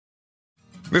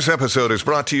This episode is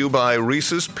brought to you by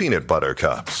Reese's Peanut Butter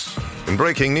Cups. In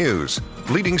breaking news,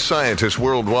 leading scientists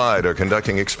worldwide are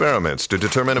conducting experiments to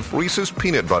determine if Reese's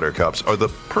Peanut Butter Cups are the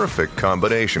perfect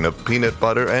combination of peanut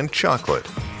butter and chocolate.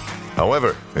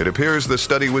 However, it appears the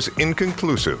study was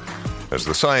inconclusive, as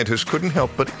the scientists couldn't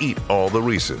help but eat all the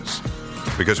Reese's.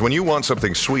 Because when you want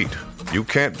something sweet, you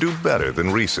can't do better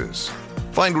than Reese's.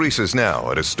 Find Reese's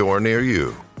now at a store near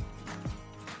you.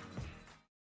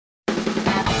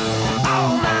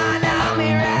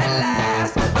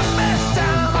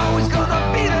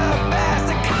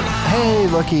 Hey,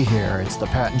 looky here. It's the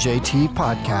Pat and JT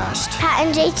podcast. Pat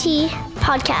and JT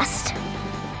podcast.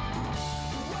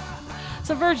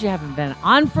 So, Verge, you haven't been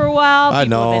on for a while. I People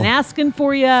know. have been asking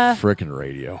for you. Frickin'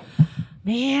 radio.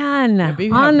 Man,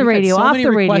 We've on the radio, so off many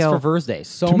the requests radio. for Thursdays.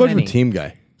 So Too much many. of a team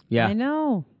guy. Yeah. I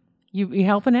know. You're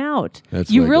helping out. That's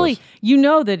you the way it really, goes. you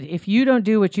know that if you don't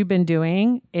do what you've been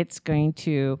doing, it's going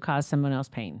to cause someone else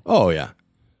pain. Oh, yeah.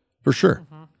 For sure.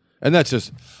 And that's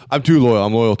just, I'm too loyal.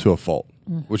 I'm loyal to a fault,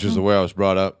 which is the way I was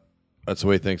brought up. That's the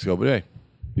way things go. But hey,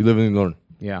 you live and you learn.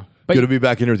 Yeah. But Good to be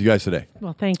back in here with you guys today.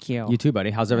 Well, thank you. you too,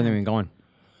 buddy. How's everything been going?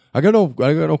 I got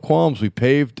no qualms. We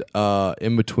paved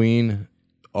in between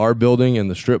our building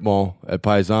and the strip mall at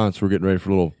Paisan, so we're getting ready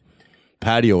for a little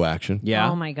patio action.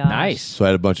 Yeah. Oh, my gosh. Nice. So I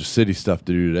had a bunch of city stuff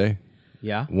to do today.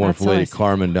 Yeah. Wonderful That's lady nice.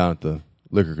 Carmen down at the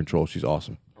liquor control. She's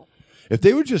awesome. If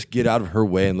they would just get out of her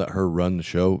way and let her run the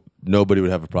show, nobody would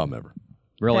have a problem ever.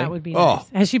 Really? That would be Oh. nice.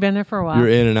 Has she been there for a while? You're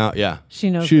in and out, yeah. She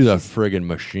knows She's what a friggin'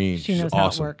 machine. she She's knows how it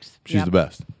awesome. works. She's Yep. the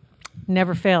best.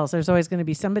 Never fails. There's always going to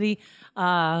be somebody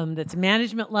that's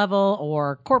management level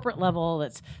or corporate level.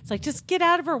 It's like, just get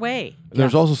out of her way. And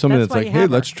there's also somebody That's that's, why like, you hey, have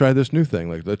her. let's try this new thing.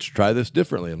 Like, let's try this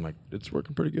differently. I'm like, it's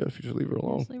working pretty good if you just leave her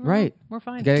alone. Leave her Right. alone. We're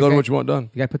fine. You gotta- Tell them what you want done.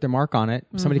 You got to put their mark on it.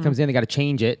 If somebody comes in, they got to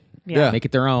change it. Yeah. Make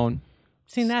it their own.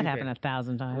 Seen that happen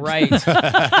 1,000 times. Right.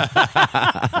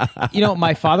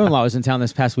 My father-in-law was in town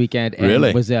this past weekend and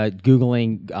Really? was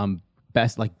Googling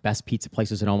best pizza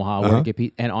places in Omaha. Where to get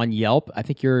pizza. And on Yelp, I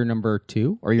think you're number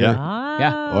 2 or you're Yeah.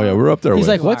 yeah. Oh, yeah, we're up there He's with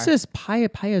like, it. what's this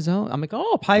Paisan? I'm like,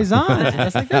 oh, Paisan. I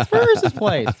was like, that's Ferris's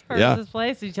place. Yeah. This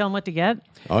place. Did you tell him what to get?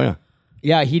 Oh, yeah.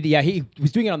 Yeah, he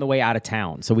was doing it on the way out of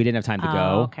town, so we didn't have time to go.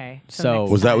 Oh, okay. So So,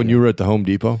 next Was that when you were at the Home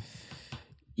Depot?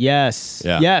 yes,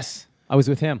 Yeah. yes, I was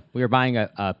with him. We were buying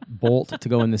a bolt to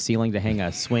go in the ceiling to hang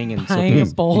a swing and Buying a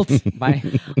Sophia's- bolt. buy-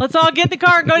 Let's all get in the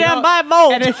car and go down and buy a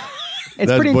bolt. and it's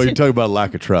That's pretty. boy, you talk about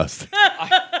lack of trust.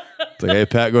 It's like, hey,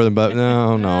 Pat, go to the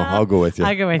no, I'll go with you.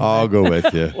 I'll go with you. I'll go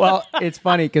with you. Well, it's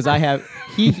funny because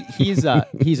he's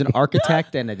an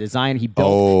architect and a designer. He put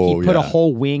yeah. a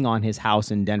whole wing on his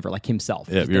house in Denver, like himself.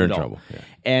 Yeah, Just you're did in it all. trouble. Yeah.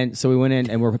 And so we went in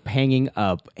and we're hanging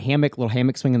a little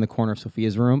hammock swing in the corner of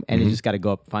Sophia's room, and you just got to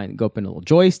go up in a little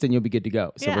joist, and you'll be good to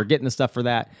go. So Yeah. we're getting the stuff for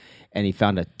that, and he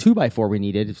found a 2x4 we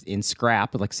needed in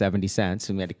scrap with like 70 cents,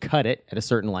 and we had to cut it at a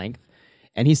certain length.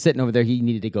 And he's sitting over there. He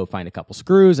needed to go find a couple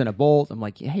screws and a bolt. I'm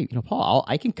like, hey, Paul,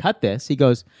 I can cut this. He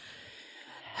goes,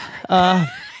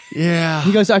 Yeah.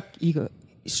 He goes,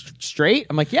 straight?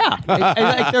 I'm like, yeah.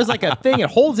 And there's like a thing, it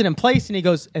holds it in place. And he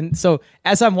goes, and so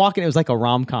as I'm walking, it was like a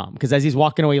rom-com. Because as he's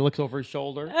walking away, he looks over his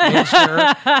shoulder, make sure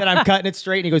that I'm cutting it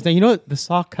straight. And he goes, now, the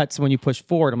saw cuts when you push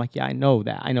forward. I'm like, yeah, I know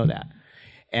that.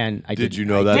 And I Did you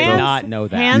know that, I though? did not know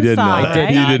that. Hand You didn't know saw, that.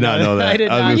 right? You did not know that. I did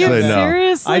I was not going know to say that. no.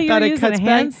 Seriously? I You thought were it using cuts a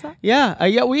hand back. saw?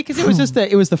 Yeah, because it was just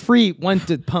it was the free one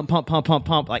to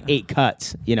pump, like 8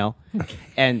 cuts,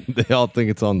 and They all think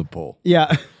it's on the pole. yeah,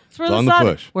 It's where It's the on the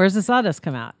sawdust- push. Where's the sawdust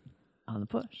come out? On the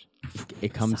push.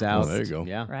 it comes out. there you go.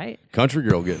 Yeah, Right? Country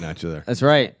girl getting at you there. that's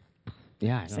right.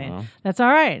 Yeah, I don't Saying, know. that's all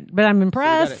right. But I'm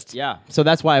impressed. Yeah. So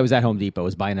that's why I was at Home Depot,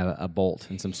 was buying a bolt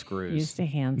and some screws. Used a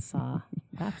hand saw.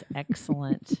 That's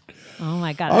excellent. Oh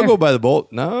my God. I'll go by the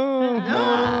bolt. No.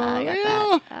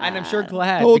 Yeah. And I'm sure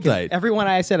glad. Hold because tight. Everyone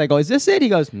I said, I go, is this it? He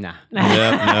goes, nah.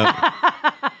 Yep.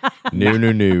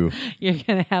 New. You're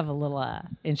going to have a little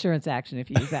insurance action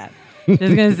if you use that. Just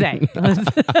going to say.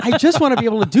 I just want to be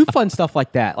able to do fun stuff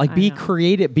like that. Like be know.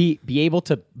 creative, be able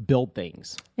to build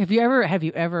things. have you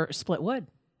ever split wood?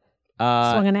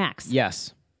 Swung an axe?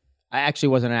 Yes. I actually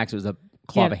wasn't an axe. It was a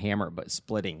claw of Yeah. a hammer, but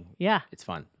splitting. Yeah. It's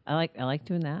fun. I like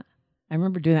doing that. I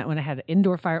remember doing that when I had an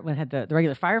indoor fire, when I had the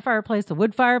regular fireplace, the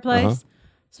wood fireplace,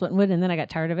 splitting wood, and then I got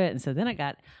tired of it. And so then I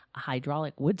got a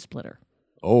hydraulic wood splitter.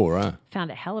 Oh, right. Found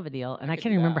a hell of a deal. And I can't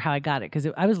even remember how I got it because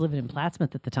I was living in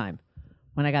Plattsmouth at the time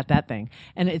when I got that thing.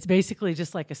 And it's basically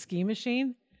just like a ski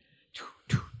machine.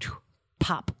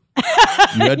 Pop.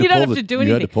 You had to you don't pull have to do anything.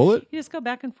 You had to pull it? You just go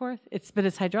back and forth. But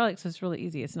it's hydraulic, so it's really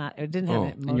easy. It didn't have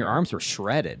it. And your arms were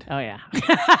shredded. Oh yeah.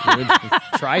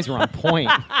 Tries were on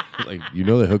point. Like they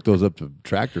hook those up to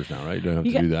tractors now, right? You don't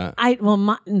have to do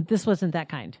that. This wasn't that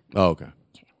kind. Oh, okay.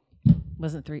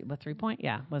 Wasn't 3 point?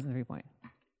 Yeah, wasn't 3 point.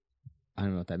 I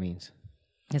don't know what that means.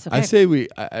 It's okay. I say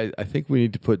I think we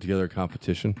need to put together a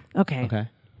competition. Okay. Okay.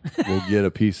 We'll get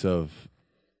a piece of,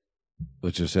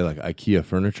 let's just say like IKEA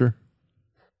furniture.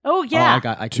 Oh yeah.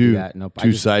 I can do that. Nope.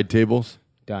 Two side tables.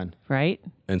 Done. Right.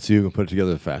 And see who can put it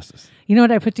together the fastest. You know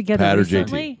what I put together Pat or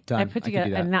recently? JT? Done. I I put could together,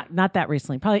 do that. and not that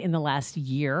recently, probably in the last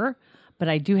year, but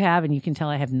I do have, and you can tell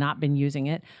I have not been using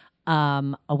it.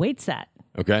 A weight set,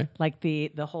 Okay. like the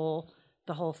whole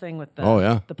thing with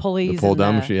the the pulleys, The pull and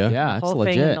down the, machine. Yeah. Yeah, the it's whole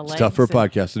thing legit. and the It's tough for a legs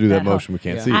and podcast to do that whole- motion. We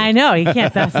can't Yeah. see it. I know you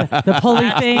can't. That's the pulley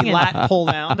thing and Lat pull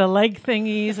down. the leg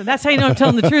thingies, and that's how you know I'm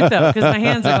telling the truth, though, because my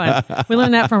hands are going. We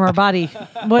learned that from our body.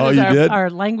 What is you did? our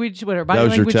language? What our body That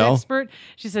was your language tell? expert?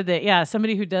 She said that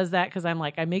somebody who does that because I'm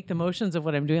like I make the motions of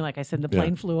what I'm doing. Like I said, the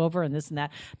plane flew over and this and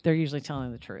that. They're usually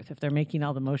telling the truth if they're making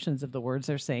all the motions of the words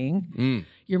they're saying.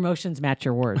 Your motions match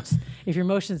your words. If your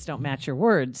motions don't match your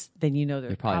words, then you know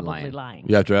they're probably lying.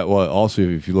 You have to. Well, also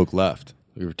if you look left,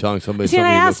 you were telling somebody. See, and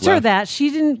something I you asked look her left. that she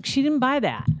didn't buy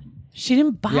that. She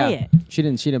didn't buy it. She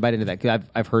didn't bite into that because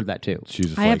I've heard that too. She's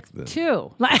just I like have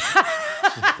two. Like,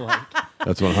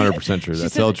 that's 100% true.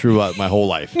 That's all true about my whole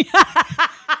life.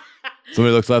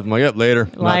 Somebody looks left. I'm like, yep, later.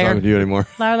 I'm not Liar. talking to you anymore.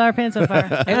 Liar, pants on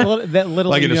fire. And that little,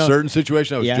 Like in you a know, certain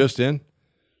situation I was Yeah. just in,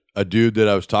 a dude that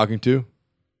I was talking to,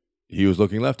 he was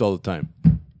looking left all the time.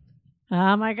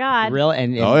 Oh my God. real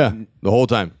and Oh yeah, the whole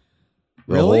time.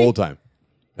 The Really? whole time.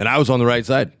 And I was on the right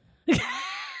side.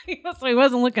 So he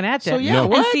wasn't looking at you. So, yeah, No. And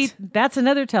what? see, that's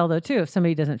another tell though too. If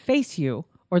somebody doesn't face you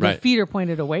or their Right. feet are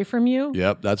pointed away from you.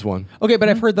 Yep, that's one. Okay, but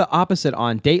I've heard the opposite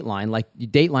on Dateline. Like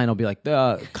Dateline will be like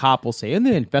the cop will say in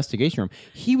the investigation room,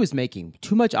 he was making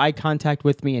too much eye contact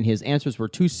with me and his answers were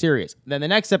too serious. Then the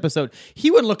next episode,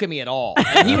 he wouldn't look at me at all.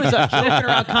 And he was joking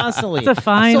around constantly. It's a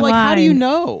fine So like, how do you line.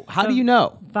 know? How do you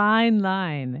know? Fine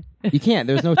line. You can't.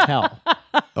 There's no tell.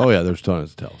 Oh yeah, there's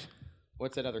tons of tells.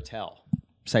 What's another tell?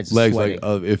 Besides Legs, sweating.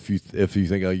 like if you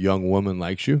think a young woman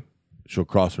likes you, she'll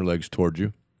cross her legs towards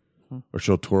you, or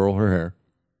she'll twirl her hair.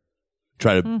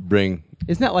 Try to bring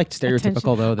Isn't that like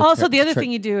stereotypical though? Also, the other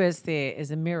thing you do is the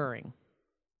mirroring.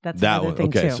 That's that another one. thing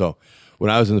Okay, too. so when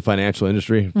I was in the financial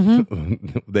industry,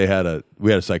 we had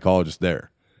a psychologist there.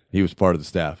 He was part of the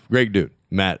staff. Great dude.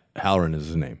 Matt Halloran is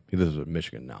his name. He lives in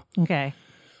Michigan now. Okay.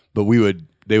 But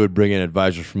they would bring in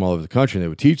advisors from all over the country and they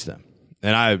would teach them.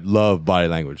 And I love body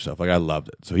language stuff. Like I loved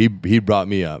it. So he brought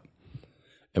me up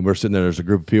and we're sitting there. There's a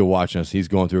group of people watching us. He's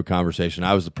going through a conversation.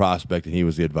 I was the prospect and he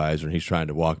was the advisor and he's trying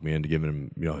to walk me into giving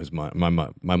him, his my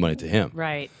money to him.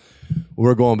 Right.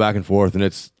 We're going back and forth and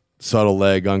it's subtle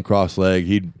leg, uncrossed leg.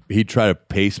 He'd try to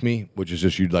pace me, which is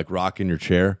just you'd like rock in your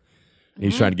chair. And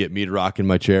he's trying to get me to rock in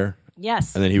my chair.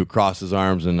 Yes. And then he would cross his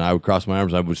arms and I would cross my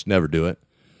arms. I would just never do it.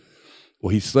 Well,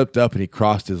 he slipped up and he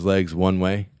crossed his legs one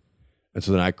way. And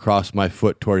so then I crossed my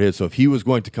foot toward his. So if he was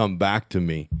going to come back to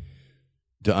me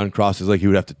to uncross his leg, he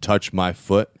would have to touch my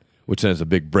foot, which then is a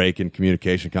big break in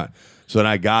communication. So then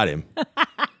I got him.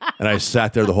 And I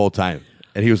sat there the whole time.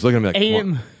 And he was looking at me like, Aim.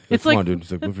 come on. It's Come like on, dude.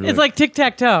 He's like, move your it's leg. like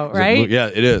tic-tac-toe, He's like, right? "Move-" Yeah,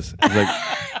 it is. He's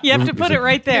like, You have to put it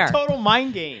right there. Total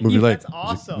mind game. move your leg. That's He's like,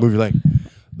 awesome. move your leg.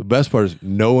 The best part is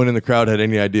no one in the crowd had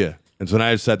any idea. And so then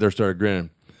I just sat there, started grinning.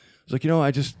 I was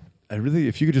like, I really,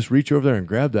 if you could just reach over there and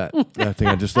grab that thing,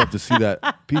 I'd just love to see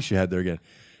that piece you had there again.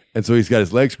 And so he's got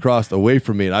his legs crossed away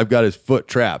from me, and I've got his foot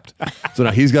trapped. So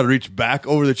now he's got to reach back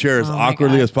over the chair as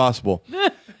awkwardly as possible.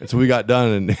 And so we got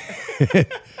done, and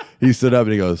he stood up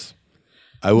and he goes,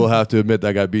 I will have to admit that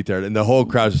I got beat there. And the whole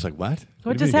crowd's just like, what?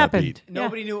 What do you just mean you got happened? beat?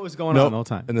 Nobody knew what was going Nope. on the whole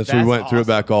time. And then so we went through it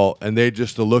back all, and they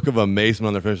just, the look of amazement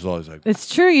on their faces was always like,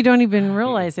 It's true. You don't even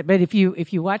realize it. But if you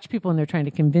watch people and they're trying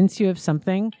to convince you of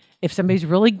something, if somebody's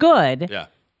really good, yeah.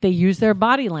 they use their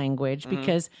body language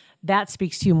because that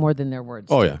speaks to you more than their words.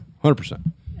 Oh, yeah, 100%.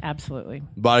 Absolutely.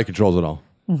 Body controls it all.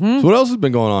 So what else has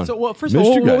been going on? So, well, first of Missed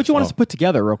all, you what guys. would you want us to Oh. put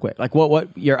together real quick? Like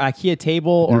what your IKEA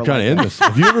table or You're trying to like end this.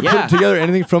 Have you ever Yeah. put together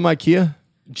anything from IKEA?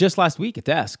 just last week at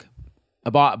desk. I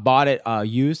bought it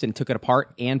used and took it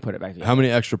apart and put it back together. How many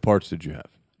extra parts did you have?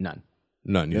 None.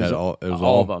 None. You had all. It was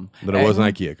all of them. But it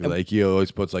wasn't IKEA because IKEA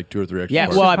always puts like 2 or 3 extra. Yeah,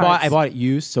 parts. well, Parts. I bought it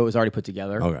used, so it was already put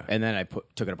together. Okay. And then I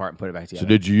took it apart and put it back together. So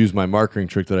did you use my marking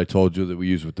trick that I told you that we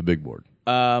use with the big board?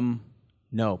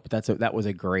 No, but that was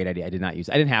a great idea. I did not use.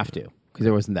 I didn't have to because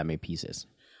there wasn't that many pieces.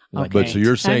 But so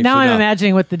you're saying now so I'm now,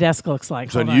 imagining what the desk looks like.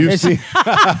 So Hold on. you've seen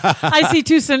I see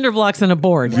 2 cinder blocks and a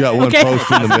board. you got one Okay. post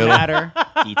in the middle. Matter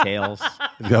details.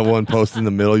 You got one post in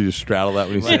the middle. You just straddle that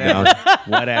when you sit down.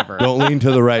 Whatever. Don't lean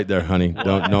to the right there, honey.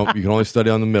 Don't. No, you can only study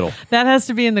on the middle. That has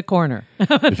to be in the corner.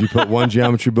 If you put one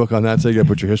geometry book on that side, you got to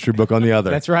put your history book on the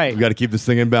other. That's right. You got to keep this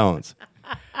thing in balance.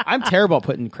 I'm terrible at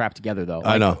putting crap together, though.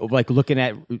 I know. Like looking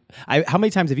at, how many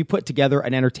times have you put together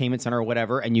an entertainment center or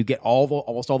whatever, and you get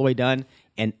almost all the way done,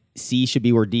 and C should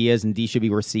be where D is, and D should be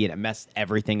where C, and it messed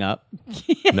everything up.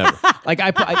 Never. Like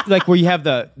like where you have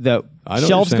the I know what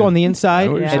shelves you're go on the saying. inside, I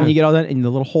know what you're and saying. you get all that, and the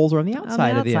little holes are on the On the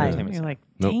outside of the outside. entertainment You're center. like,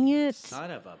 Nope. dang it.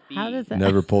 Son of a How does that?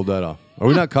 Never pulled that off. Are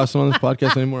we not cussing on this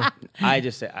podcast anymore? I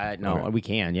just say, no, we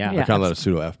can, yeah. Yeah. I kind of let a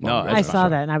pseudo F bomb. No, guys. I saw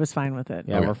that and I was fine with it.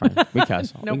 Yeah, we're fine. We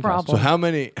cuss. No We can cuss. problem. So how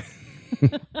many?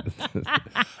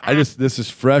 This is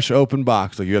fresh open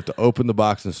box. Like you have to open the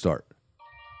box and start.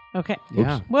 Okay.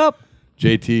 Yeah. Well,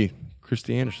 JT,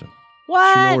 Christy Anderson.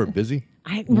 what? You know we're busy.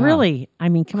 Really? I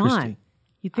mean, come Christy. on.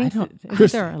 You think isn't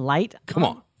Christy. there a light? Come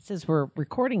on. It says we're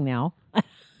recording now.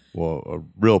 Well, a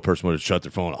real person would have shut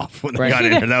their phone off when they Right. got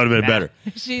in here. That would have been better.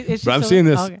 Is she But I'm so- seeing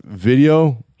this okay.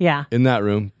 video Yeah. in that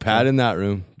room, Pat in that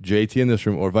room, JT in this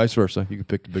room, or vice versa. You can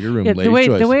pick the bigger room. Yeah, Ladies'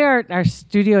 choice. the way our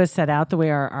studio is set out, the way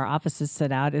our office is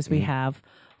set out, is we have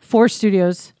 4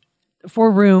 studios,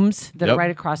 4 rooms that Yep. are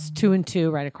right across, 2 and 2,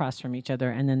 right across from each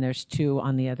other, and then there's 2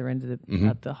 on the other end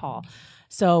of the hall.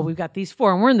 So we've got these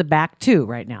 4, and we're in the back 2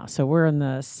 right now. So we're in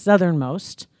the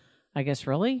southernmost, I guess,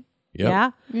 really.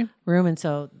 Yep. Yeah, room, and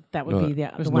so that would be the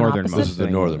one northernmost. opposite. This is the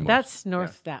northernmost. That's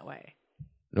north that way.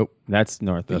 Nope. That's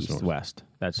north, That's east, north. west.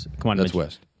 That's come on. That's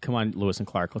west. Come on, Lewis and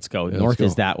Clark. Let's go. let's North go.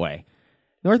 is that way.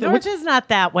 North North is not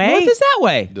that way. North is that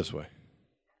way. This way.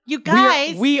 You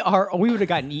guys. We would have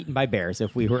gotten eaten by bears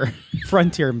if we were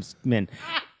frontiersmen.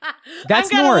 That's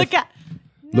I'm gonna north. look at.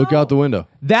 Look out the window.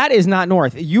 That is not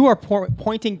north. You are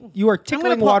pointing. You are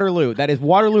tickling pull- Waterloo. That is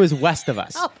Waterloo is west of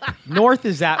us. North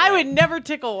is that. I way. would never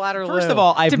tickle Waterloo. First of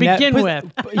all, I've to begin with.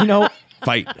 You know,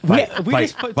 Fight. we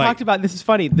Fight. just talked about this. Is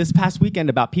funny this past weekend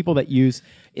about people that use,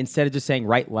 instead of just saying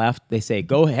right left, they say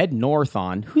go ahead north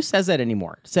on. Who says that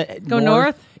anymore? Go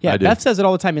north? Yeah, I do. Beth says it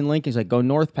all the time in Lincoln. She's like, go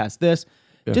north past this.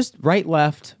 Just right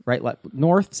left,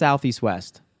 north, south, east,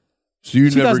 west. So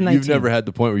you've 2019. never had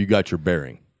the point where you got your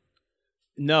bearing.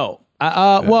 No.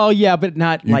 Well, yeah, but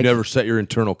not You've like never set your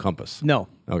internal compass. No.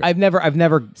 Okay. I've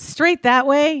never Straight that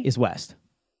way is west.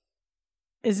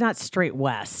 is not straight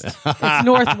west. It's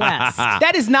northwest.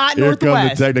 That is not Here come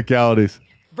northwest. the technicalities.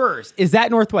 Verse. Is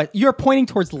that northwest? You're pointing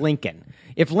towards Lincoln.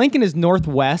 If Lincoln is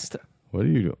northwest, What do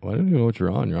you do? Why don't you know what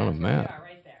you're on? You're on a map.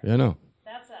 right there. Yeah, no.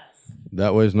 That's us.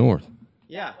 That way's north.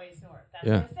 yeah. Way's north. That's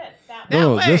Yeah. what I said. That way.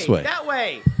 No, this way. That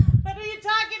way. What are you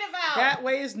talking about? That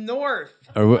way is north.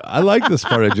 I like this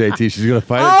part of JT. She's gonna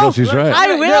fight it until she's right. I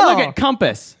will. There, look at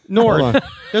compass. North. Hold on.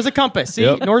 There's a compass. See,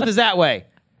 Yep. north is that way.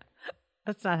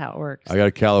 That's not how it works. I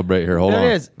gotta calibrate here. Hold There on.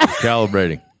 it is.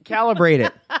 Calibrating. Calibrate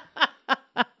it.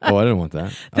 Oh, I didn't want that. I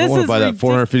This don't want is to buy that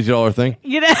 $450 thing.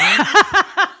 You know?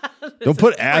 Don't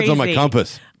put ads on my crazy.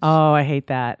 compass. Oh, I hate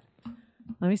that.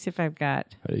 Let me see if I've got.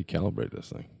 How do you calibrate this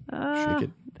thing? Shake it.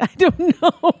 I don't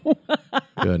know.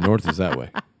 Yeah, north is that way.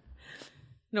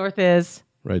 North is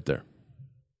Right there.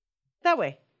 that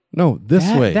way. No, this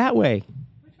way. That way.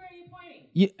 Which way are you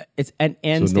pointing? It's an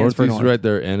N So stands for northeast north. is right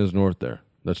there, and is north there.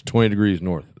 That's 20 degrees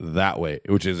north. That way,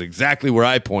 which is exactly where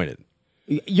I pointed.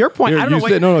 Your point. Here, I don't know you what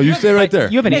stay, no, you stay right there.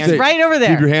 You have an It's answer. right over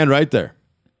there. Keep your hand right there.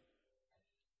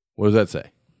 What does that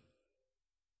say?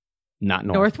 Not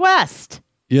north. Northwest.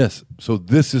 Yes. So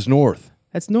this is north.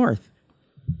 That's north.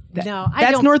 No, I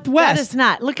that's don't. northwest. That is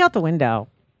not. Look out the window.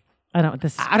 I don't.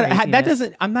 This is That craziness.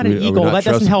 doesn't. I'm not Are an we eagle. not That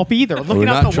doesn't trusting- help either. We're Looking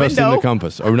out not the trusting window. the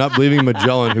compass. Are we not believing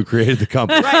Magellan, who created the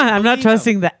compass? I'm not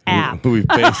trusting the app. Who we've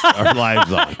based our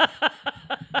lives on.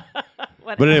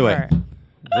 But anyway,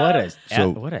 What a So-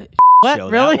 what a What, show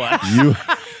really? that was. you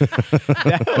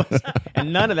That was-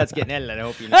 and none of that's getting edited. I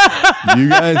hope you know. you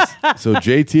guys. So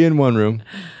JT in one room,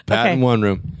 Pat Okay. in one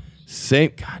room.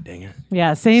 Same. God dang it.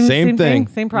 Yeah, same Same thing.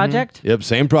 thing. Same project. Yep.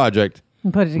 Same project.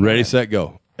 And put it together. Ready, set,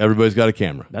 go. Everybody's got a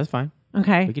camera. That's fine.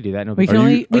 Okay. We could do that. No We big can deal.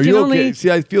 only. We Are can you only. okay? See,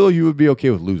 I feel you would be okay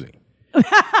with losing,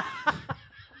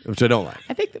 which I don't like.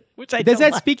 I think. That, Which I does don't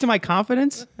that like. speak to my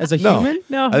confidence as a No, human?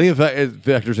 No. I think it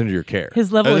factors into your care.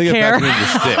 His level I think of it care. factors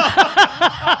into your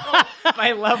stick.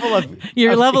 My level of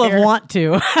Your level care. of want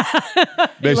to.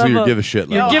 Basically, level- you give a shit.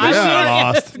 You Like, give a yeah, shit. I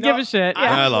lost. Give a shit.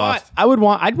 Yeah. I lost.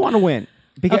 I'd want to win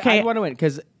because Okay. I'd want to win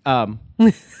because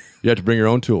You have to bring your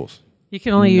own tools. You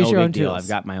can only use No your big own deal. tools. I've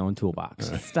got my own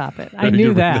toolbox. Stop it. Are I you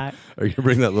knew gonna bring that. Are you gonna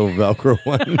bring that little Velcro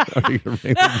one? Or are you gonna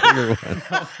bring the bigger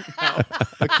one?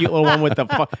 A cute little one with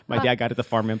the my dad got at the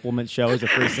Farm Implement Show as a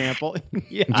free sample.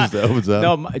 Yeah. Just opens up.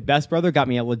 No, my best brother got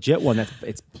me a legit one that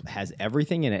has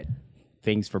everything in it.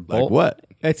 Things for bolt. Like what?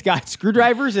 It's got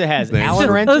screwdrivers. It has Thanks Allen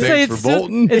for- wrenches. Let's say Thanks it's for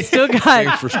bolting. It's still got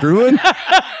Thanks for screwing.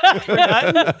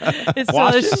 it still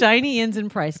has shiny ends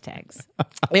and price tags.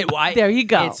 There you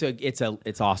go.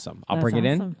 It's awesome. I'll That's bring it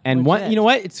in. awesome. And Legit. you know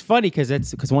what? It's funny because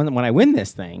when I win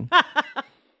this thing,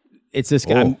 it's just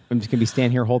gonna, Oh. I'm just gonna be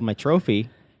standing here holding my trophy,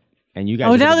 and you guys.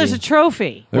 Oh, are now gonna there's be- a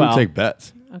trophy. They Well- would take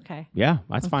bets. Okay. Yeah,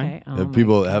 that's fine. Okay. Oh Have my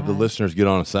people have the God. listeners get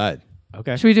on a side.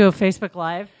 Okay, Should we do a Facebook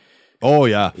Live? Oh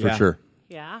yeah, for Yeah. sure.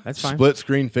 Yeah. that's fine. Split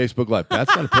screen Facebook Live.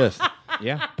 Pat's kind of pissed.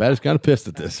 Yeah, Pat is kind of pissed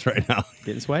at this right now.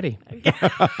 getting sweaty.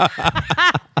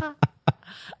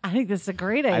 I think this is a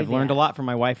great idea. I've learned a lot from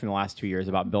my wife in the last 2 years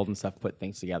about building stuff, putting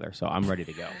things together. So I'm ready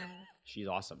to go. She's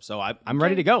awesome. So I'm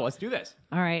ready to go. Let's do this.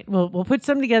 All right. We'll put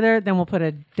some together. Then we'll put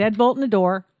a deadbolt in the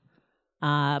door.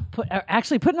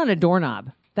 Actually, putting on a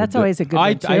doorknob. That's always a good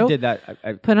one too. I did that.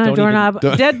 I Put on a don't doorknob.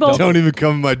 Don't, Deadbolt. don't even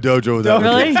come in my dojo without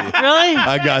Really? me. Really?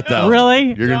 I got that. one.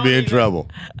 Really? You're gonna be in Don't trouble.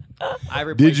 I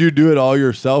replaced Did you do it all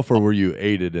yourself, or were you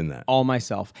aided in that? all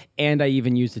myself, and I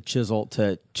even used a chisel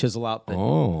to chisel out the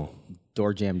Oh,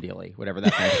 door jam dealie, whatever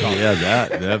that thing's called. yeah,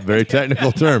 that very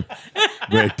technical term.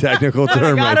 Very technical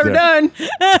term. Got right her there. done.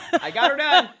 I got her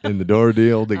done. In the door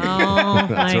deal. Oh my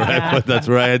God. That's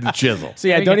where I had the chisel. So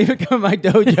yeah, don't even come to my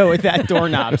dojo with that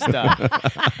doorknob stuff.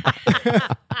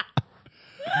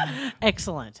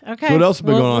 Excellent. Okay. So what else has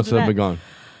been We'll- going we'll on do since I've that. been gone?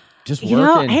 Just You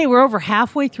know, working. hey, we're over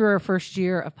halfway through our first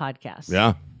year of podcasts.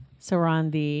 Yeah. So we're on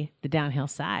the downhill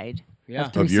side. Yeah.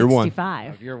 Of Of year one.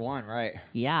 365. Year one, right?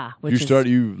 Yeah.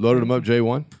 You loaded them up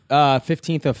J1?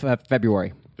 15th of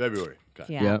February. February.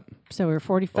 Okay. Yeah. Yep. So we're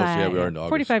 45. Oh, so yeah, we are into August.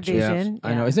 45 days in.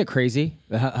 I know. Yeah. Isn't it crazy?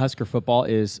 The Husker football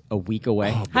is a week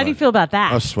away. How do you feel about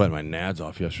that? I was sweating my nads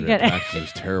off yesterday. You got- Practice. It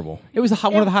was terrible. It was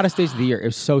one of the hottest days of the year. It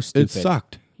was so stupid. It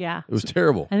sucked. Yeah. It was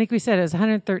terrible. I think we said it was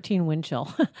 113 wind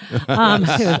chill. It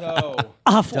was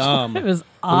awful. dumb. It was When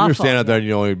awful. you're standing out there and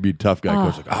you know you'd be a tough guy,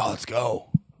 coach like, oh, let's go.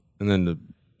 And then the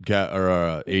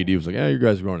AD was like, yeah, you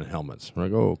guys are going in helmets. We're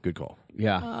like, oh, good call.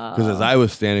 Yeah. Because as I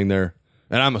was standing there,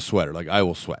 and I'm a sweater, like I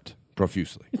will sweat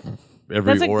profusely.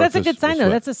 Every That's a orifice good sign, will though.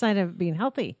 sweat. That's a sign of being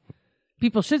healthy.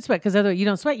 People should sweat because otherwise you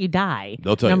don't sweat, you die.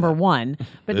 They'll tell you number that. one.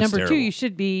 But It's number two, terrible. you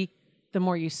should be, the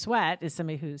more you sweat, is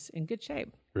somebody who's in good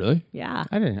shape. Really? Yeah.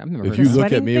 I've never If heard you of that. look at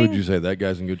sweating me, thing? would you say that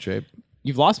guy's in good shape?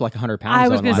 You've lost like 100 pounds. I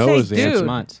was though, in gonna the say, last dude. 6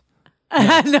 months.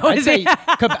 no, I'd is say,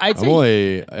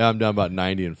 it? I'm down about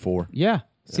 90-4. yeah.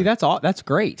 See, that's all. That's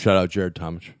great. Shout out Jared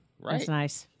Thomas. Right. That's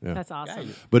nice. That's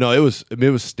awesome. But no, it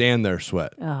was stand there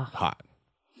sweat. Ugh. Hot.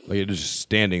 Like it was just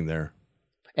standing there.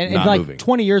 And Not like moving.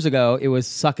 20 years ago, it was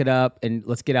suck it up and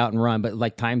let's get out and run. But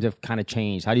like times have kind of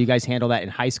changed. How do you guys handle that in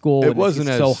high school? It when wasn't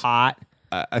it's so as- hot.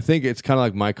 I think it's kind of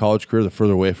like my college career. The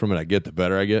further away from it I get, the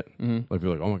better I get. Like people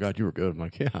are like, oh my God, you were good. I'm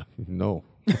like, yeah, no.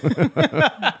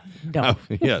 No.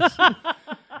 Yes.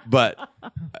 But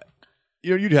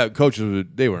you'd have coaches,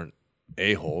 they weren't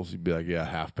a-holes. You'd be like, yeah,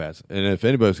 half pass. And if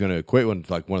anybody's going to equate one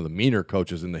to like one of the meaner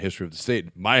coaches in the history of the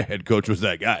state, my head coach was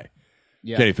that guy.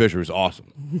 Yeah. Kenny Fisher was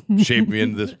awesome. Shaped me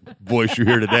into this voice you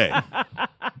hear today.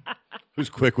 Who's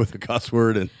quick with a cuss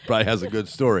word and probably has a good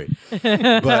story.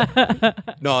 But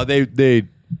no,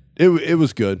 it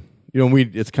was good. You know,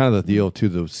 it's kind of the deal too.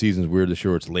 The season's weird this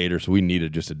year. Where it's later, so we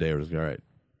needed just a day. It was all right.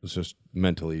 Let's just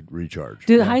mentally recharge.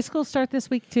 Did high school start this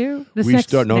week too? This We next,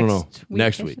 start next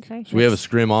next I week. should say? So we have a Next-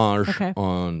 scrimmage Okay.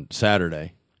 on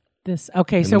Saturday.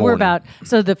 Okay, so the we're morning.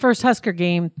 so the first Husker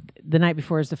game the night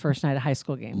before is the first night of high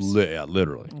school games. Yeah,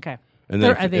 literally. Okay. And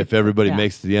then Are they- if everybody yeah.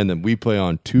 makes it to the end, then we play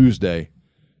on Tuesday,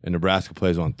 and Nebraska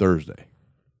plays on Thursday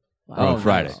or on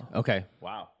Friday. nice. Okay.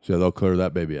 Wow. So they'll clear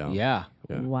that baby out. Yeah.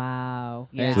 Wow.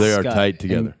 And Yeah. So they are Scott. tight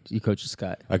together. And you coach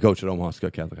Scott. I coach at Omaha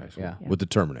Scott Catholic High School Yeah. with the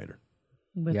Terminator.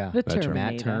 With Yeah. the Matt Turman. Terminator.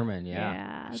 Matt Turman,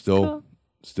 yeah. that's Still, cool.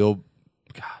 still,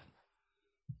 God,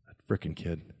 that freaking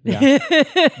kid. Yeah.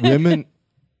 Women,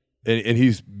 and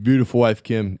he's beautiful wife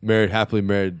Kim, happily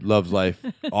married, loves life,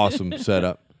 awesome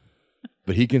setup.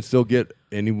 But he can still get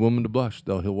any woman to blush.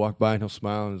 He'll walk by and he'll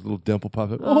smile and his little dimple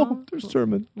pop up. Oh, there's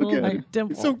Turman. Look Little at him.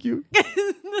 dimple. He's so cute.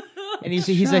 And he's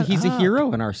a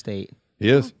hero in our state. He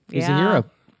is. He's Yeah. a hero.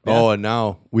 Oh, and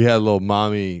now we had a little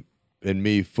mommy and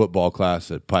me football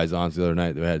class at Paisans the other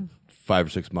night. They had 5 or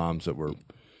 6 moms that were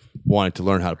wanting to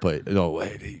learn how to play. No,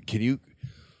 hey, can you?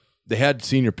 They had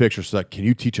senior pictures. So like, can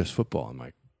you teach us football? I'm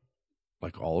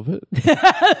like all of it.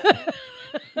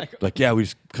 Like, yeah, we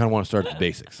just kind of want to start at the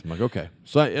basics. I'm like, okay.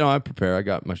 So, I prepare. I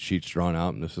got my sheets drawn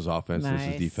out, and this is offense, this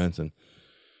Nice. is defense, and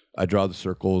I draw the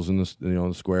circles and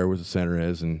the square where the center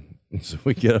is, and so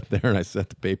we get up there, and I set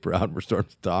the paper out, and we're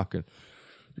starting to talk, and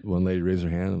one lady raised her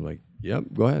hand, and I'm like, yep,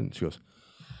 go ahead. And she goes,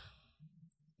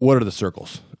 what are the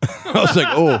circles? I was like,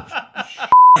 oh,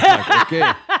 like,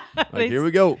 okay. Like, here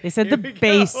we go. They said the I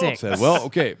basics. said, well,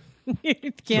 okay. You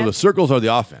So can't- the circles are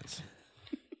the offense.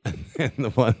 And the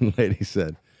one lady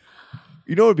said,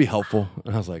 you know what would be helpful?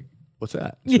 And I was like, what's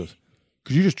that? And she goes,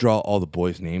 could you just draw all the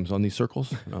boys' names on these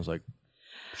circles? And I was like,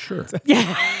 sure.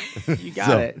 You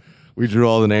got it. We drew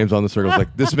all the names on the circles.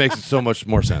 Like, this makes it so much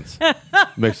more sense.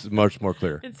 Makes it much more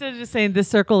clear. Instead of just saying this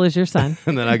circle is your son.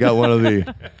 And then I got one of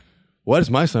the, why does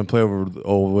my son play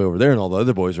all the way over there and all the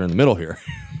other boys are in the middle here?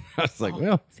 I was like,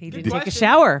 well, He didn't take a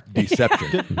shower.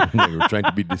 deception. They were trying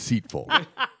to be deceitful.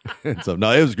 And so,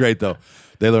 no, it was great, though.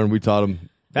 They learned, we taught them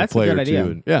That's a play a good or two. idea.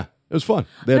 And yeah, it was fun.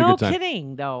 They had a No good time.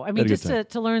 kidding, though. I Had mean, a good just time.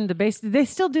 to learn the basics. They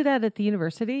still do that at the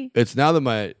university. It's now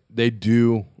that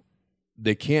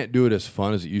they can't do it as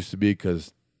fun as it used to be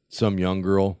because some young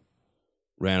girl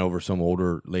ran over some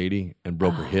older lady and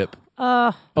broke her hip.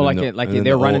 Oh, And then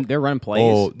they're running plays.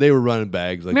 Oh, they were running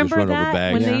bags, like Remember just run over that?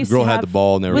 bags. When they The used girl to had have- the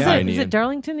ball and they were Was tiny. it and-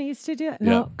 Darlington that used to do that?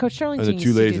 No, Yeah. Coach Darlington And the two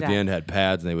used to ladies do at the that. end had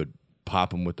pads, and they would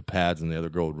pop them with the pads, and the other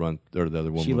girl would run, or the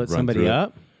other woman She would lit run somebody through it.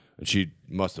 up. And she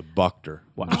must have bucked her.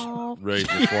 Oh, Raised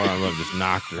her forearm up, just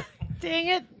knocked her. dang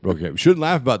it. Broke her hip. We shouldn't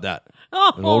laugh about that.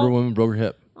 Oh. An older woman broke her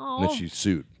hip. And then Oh. she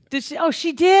sued. Did she? Oh,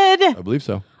 she did. I believe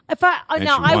so. If I And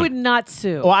now, she I won. would not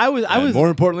sue. Oh, I was And more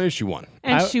importantly, she won.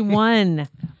 And she won.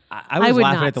 I I was would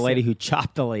laughing not at the lady sue. who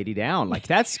chopped the lady down. Like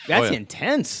that's yeah.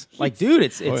 intense. Like, dude,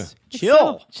 it's yeah.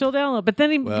 chill. Chill down a little. But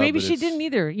then Well, maybe but she it's- didn't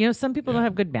either. You know, some people don't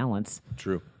have good balance.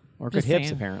 True. Or good Just hips,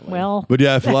 saying. apparently. Well, But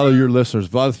yeah, if a lot of your listeners,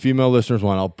 if a lot of the female listeners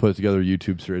want, I'll put together a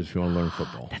YouTube series if you want to learn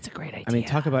football. that's a great idea. I mean,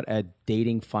 talk about a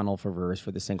dating funnel for verse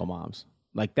for the single moms.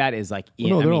 Like that is like, Well,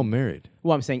 no, I they're mean, all married.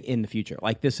 well, I'm saying in the future,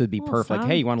 like this would be perfect. some-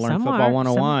 Hey, you want to learn some football are. Some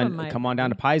of 101? them might Come on down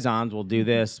to Pisons. We'll do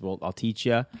this. I'll teach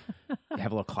you. Have a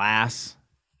little class.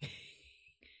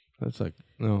 That's like,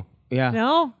 no. Yeah.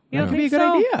 No, you don't That could be a think good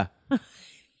so? idea.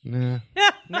 Nah.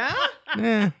 Nah.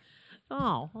 Nah.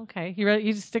 Oh, okay.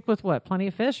 You just stick with what? Plenty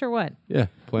of fish or what? Yeah,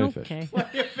 plenty of fish. Okay.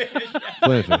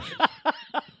 Plenty of fish.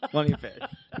 Plenty of fish.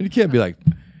 And you can't be like,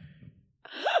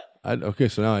 okay,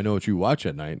 so now I know what you watch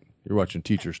at night. You're watching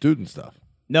teacher-student stuff.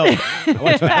 No, I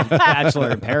watch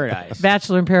Bachelor in Paradise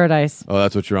Bachelor in Paradise. Oh,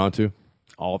 that's what you're on to?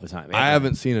 all the time. I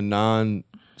haven't seen a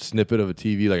non-snippet of a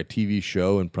TV, like a TV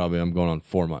show, and probably I'm going on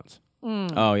 4 months.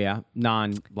 Oh yeah,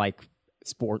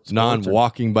 sports.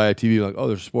 Non-walking by a TV, like, oh,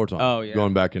 there's sports on. Oh, yeah.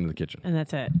 Going back into the kitchen. And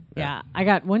that's it. Yeah. I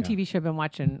got one TV show I've been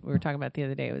watching. We were talking about the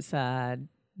other day. It was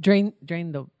Drain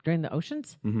the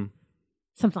Oceans. Mm-hmm.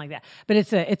 Something like that. But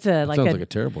it's a like Sounds a, like a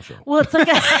terrible show. well, it's like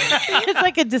a it's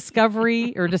like a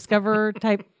Discovery or Discover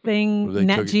type thing.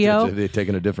 Nat Geo. They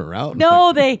taking a different route?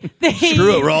 No, Like, they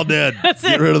screw it, we're all dead. That's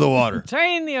Get it. rid of the water.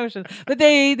 Drain the ocean. But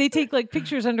they take like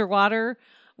pictures underwater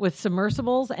with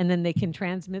submersibles, and then they can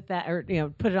transmit that or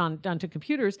put it onto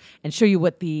computers and show you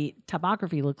what the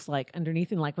topography looks like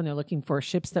underneath, and like when they're looking for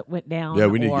ships that went down. Yeah,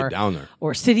 we need to or- get down there.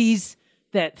 Or cities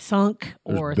that sunk.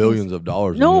 There's or billions things. of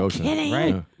dollars No in the ocean. kidding.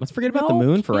 Right. Yeah. Let's forget about No the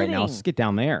moon for right now. kidding. Let's just get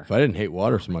down there. If I didn't hate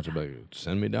water so much, I'd be like,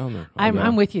 send me down there. I'll go.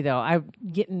 I'm with you though.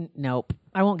 Nope.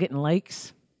 I won't get in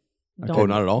lakes. Oh,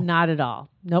 not at all? Not at all.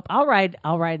 Nope. I'll ride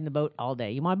in the boat all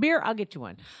day. You want a beer? I'll get you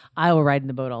one. I will ride in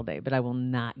the boat all day, but I will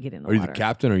not get in the Are you water. the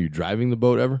captain? Are you driving the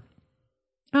boat ever?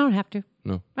 I don't have to.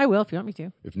 No. I will if you want me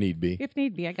to. If need be. If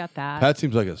need be, I got that. Pat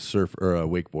seems like a surf or a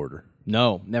wakeboarder.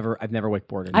 No, never. I've never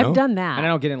wakeboarded. I've No? done that. And I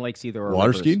don't get in lakes either. Or Water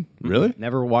rivers. skied? Really?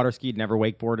 Never water skied. Never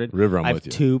wakeboarded. River, I'm I've with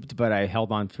you. tubed, but I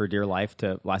held on for dear life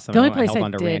to last time. The only I place held I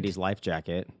on to did- Randy's life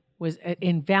jacket. Was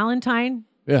in Valentine.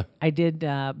 Yeah. I did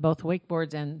both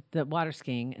wakeboards and the water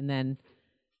skiing, and then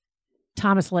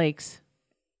Thomas Lakes.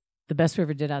 The best we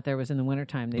ever did out there was in the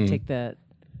wintertime. They take the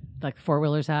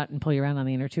four-wheelers out and pull you around on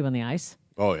the inner tube on the ice.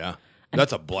 Oh, yeah.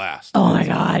 That's a blast. Oh my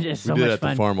God, it's so we did much it at fun.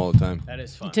 the farm all the time. That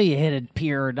is fun. Until you hit a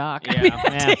pier or dock.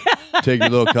 Yeah. Take your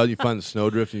little cousin, you find the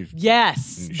snowdrift, and you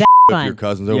Yes, ship that's your fun.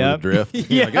 cousins over Yep. the drift.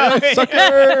 Yeah. Like, "Ah,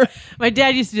 sucker!" My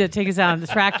dad used to take us out on the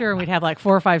tractor, and we'd have like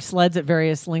 4 or 5 sleds at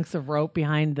various lengths of rope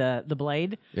behind the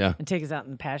blade. Yeah. And take us out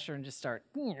in the pasture and just start.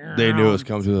 They knew it was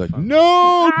coming. They're like,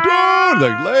 no, dude.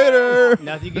 Like, later.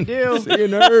 Nothing you can do. See you,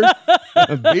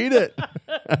 nerd. Beat it.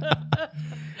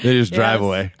 They just drive Yes.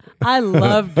 away. I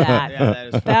loved that. Yeah, that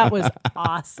is fun. That was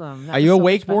awesome. That Are you a was so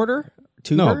much fun. wakeboarder?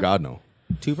 Tuber? No, God, no.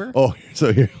 Tuber? Oh,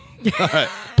 so here. All right.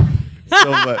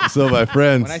 So my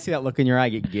friends, When I see that look in your eye, I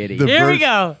get giddy. Here we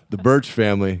go. The Birch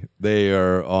family, they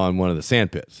are on one of the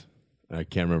sand pits. I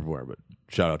can't remember where, but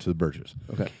shout out to the Birches.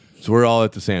 Okay. So we're all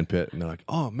at the sand pit, and they're like,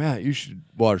 "Oh, Matt, you should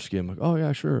water ski." I'm like, "Oh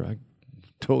yeah, sure. I'm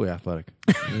totally athletic,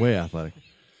 way athletic."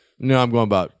 No, I'm going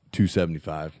about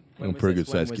 275. I'm a pretty good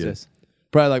sized kid.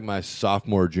 Probably like my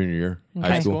sophomore, junior year,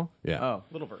 high school. Yeah. Oh,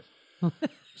 little verse.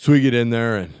 So we get in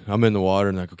there, and I'm in the water,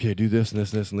 and like, okay, do this and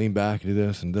this and this, and lean back, and do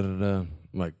this, and da da da. I'm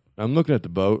like, I'm looking at the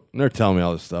boat, and they're telling me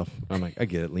all this stuff. I'm like, I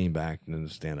get it. Lean back, and then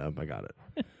just stand up. I got it.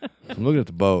 So I'm looking at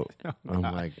the boat. I'm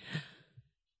like,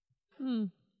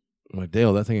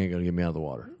 Dale, that thing ain't gonna get me out of the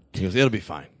water. He goes, it'll be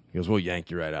fine. He goes, we'll yank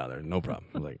you right out of there, no problem.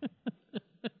 I'm like,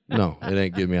 no, it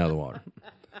ain't getting me out of the water.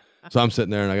 So I'm sitting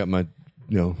there, and I got my,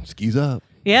 skis up.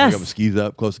 Yes. I got my skis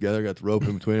up close together. Got the rope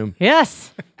in between them.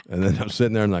 Yes. And then I'm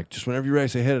sitting there and like, just whenever you're ready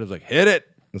to say hit it, I was like, hit it.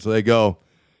 And so they go.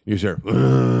 You just hear.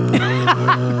 Bo's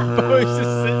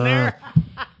just sitting there.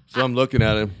 So I'm looking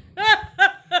at him.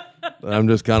 I'm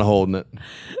just kind of holding it.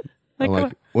 I'm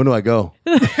like, when do I go?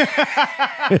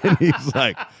 And he's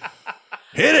like,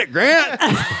 hit it, Grant.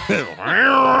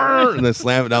 And then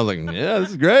slam it down. I was like, yeah,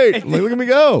 this is great. I'm like, look at me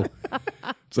go.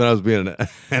 So I was being an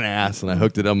ass, and I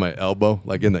hooked it on my elbow,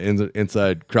 like in the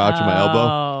inside crotch of my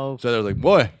elbow. So they're like,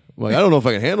 boy. I'm like, I don't know if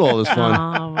I can handle all this fun.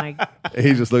 Oh my! And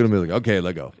he's just looking at me like, okay,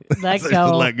 let go. Let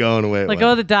go. Let go and away. Let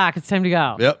go of the dock. It's time to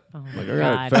go. Yep. Oh Like, my all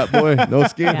right, God. fat boy, no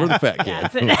skiing for the fat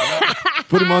kid.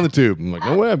 Put him on the tube. I'm like,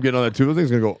 no way, I'm getting on that tube. That thing's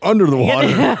gonna go under the water.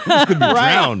 It's gonna be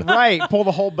drowned. Right. Pull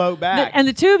the whole boat back. And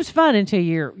the tube's fun until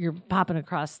you're popping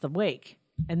across the wake,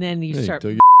 and then you start.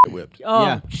 Until you get whipped. Oh,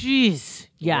 Yeah. jeez.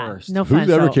 Yeah. Worst. No fun. Who's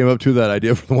ever So- came up to that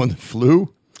idea for the one that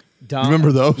flew? Dumb.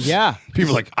 Remember those? Yeah.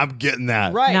 People are like, I'm getting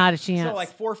that. Right. Not a chance. So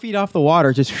like 4 feet off the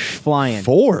water, just flying.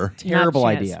 4? Not a Terrible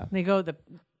chance. idea. They go the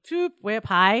tube way up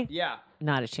high. Yeah.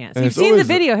 Not a chance. And You've it's seen the always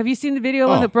video. Have you seen the video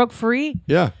when Oh. it broke free?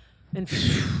 Yeah. And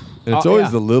And it's Oh, always yeah.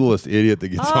 the littlest idiot that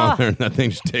gets on there and that thing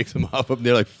just takes them off up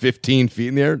there like 15 feet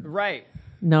in the air. Right.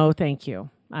 no, thank you.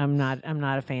 I'm not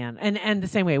a fan. And the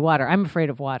same way, water. I'm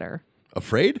afraid of water.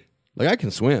 Afraid? Like I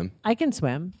can swim. I can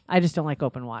swim. I just don't like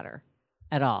open water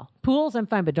at all. Pools, I'm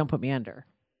fine, but don't put me under.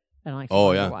 I don't like to Oh,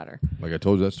 go yeah. underwater. Like I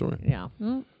told you that story. Yeah.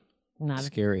 Not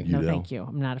Scary. No, You thank you.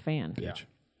 I'm not a fan. Bitch.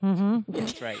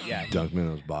 That's right. Yeah. Dunk me in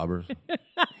those bobbers.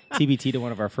 TBT to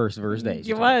one of our first verse days.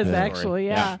 It was actually,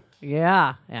 yeah.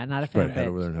 Yeah. Not a fan Probably of head it.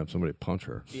 over there and have somebody punch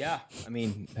her. Yeah. I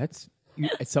mean, it's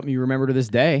something you remember to this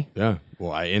day. Yeah.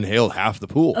 Well, I inhaled half the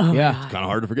pool. Yeah. It's kind of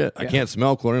hard to forget. I can't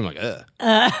smell chlorine. I'm like, ugh.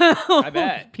 I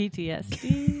bet.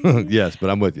 PTSD. Yes, but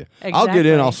I'm with you. I'll get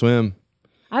in. Exactly. I'll swim.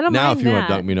 I don't Now, mind if you want that.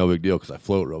 to dunk me, no big deal because I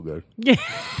float real good. Yeah.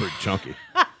 Pretty chunky.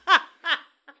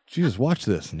 Jesus, watch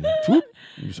this. And whoop,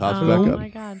 you just hops back Oh up. my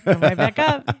God. I'm right back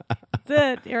up.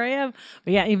 That's it. Here I am.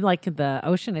 But yeah, even like the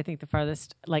ocean, I think the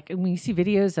farthest, like when you see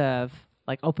videos of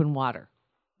like open water,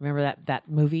 remember that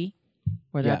movie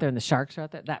where they're Yeah. out there and the sharks are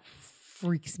out there? That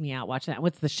freaks me out watching that.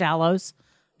 What's The Shallows?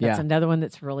 That's Yeah. another one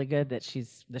that's really good that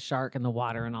she's the shark in the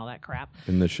water and all that crap.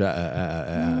 In the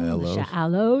The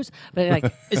Shallows. But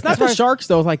like, It's not the sharks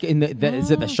though. Like in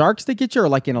is it the sharks that get you, or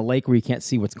like in a lake where you can't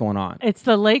see what's going on? it's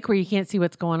the lake where you can't see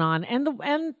what's going on,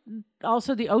 and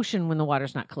also the ocean when the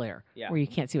water's not clear, where you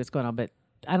can't see what's going on. But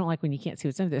I don't like when you can't see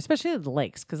what's in there, especially the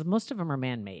lakes, because most of them are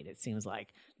man-made. It seems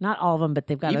like not all of them, but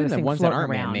they've got Even other the things ones that floating aren't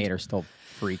around. man-made are still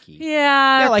freaky.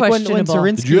 Yeah, like when questionable.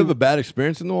 Zarinsky Did you have a bad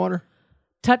experience in the water?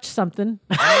 Touch something.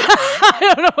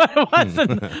 I don't know what it was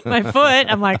in my foot.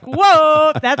 I'm like,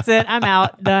 whoa, that's it. I'm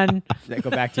out. Done. Does that go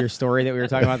back to your story that we were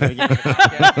talking about at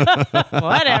the beginning?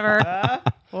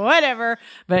 Whatever.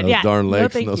 But Those yeah, darn no,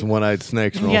 lakes thank and those you. one-eyed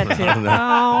snakes You rolling get to. around there.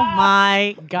 Oh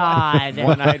my God.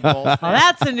 One-eyed bull. Well,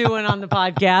 that's a new one on the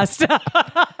podcast.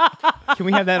 Can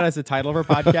we have that as the title of our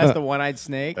podcast, The One-Eyed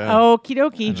Snake? Okie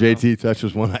dokie. JT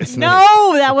touches one-eyed snake.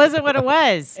 No, that wasn't what it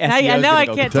was. SEO's I know gonna I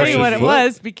go can't touch tell you what his it foot.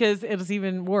 was because it was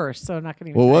even worse. So I'm not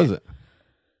going to even What say was it?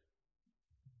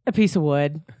 A piece of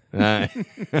wood. That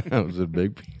was a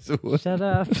big piece of wood. Shut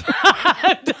up.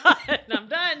 I'm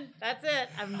done. That's it.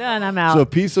 I'm done. I'm out. So a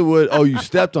piece of wood. Oh, you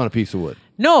stepped on a piece of wood.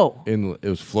 No, And it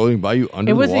was floating by you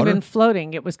under it the wasn't water? even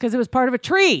floating. It was because it was part of a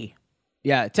tree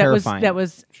Yeah, that terrifying.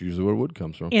 was It's usually where wood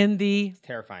comes from. in the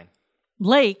terrifying.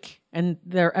 lake, and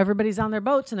everybody's on their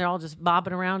boats and they're all just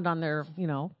bobbing around on their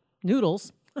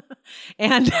noodles.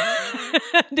 and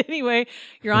anyway,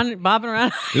 you're on bobbing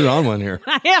around. You're on one here.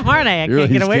 I am, aren't I? I You can't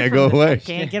get just away can't from go this. away. I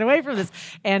can't get away from this.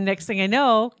 And next thing I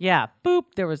know, boop,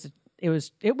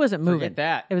 it wasn't moving.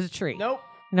 that. It was a tree. Nope.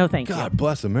 No, thank God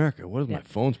bless America. What is my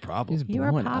phone's problem? you. You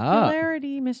are blowing up.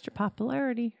 popularity, Mr.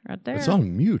 Popularity, right there. It's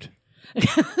on mute.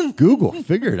 Google,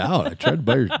 figure it out. I tried to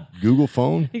buy your Google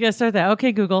phone. You gotta start that.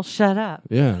 Okay, Google, shut up.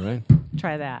 Yeah, right.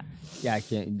 try that. Yeah, I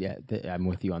can't. Yeah, I'm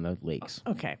with you on the lakes.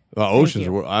 Okay. Oceans.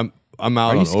 you. I'm out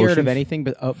Are on you scared oceans. of anything?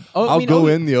 But I'll go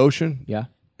in the ocean. Yeah.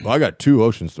 Well, I got 2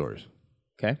 ocean stories.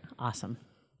 Okay. Awesome.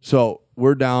 So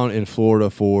we're down in Florida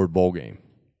for bowl game,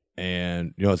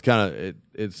 and it's kind of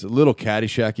it's a little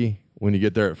caddyshacky when you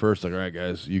get there at first. Like, all right,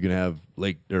 guys, you can have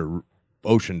lake or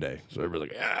ocean day. So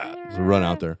everybody's like, yeah, so run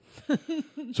out there.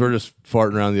 So we're just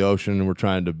farting around the ocean, and we're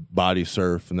trying to body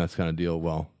surf and that kind of deal.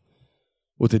 Well,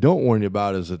 what they don't warn you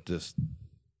about is that this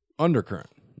undercurrent,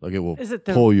 like it will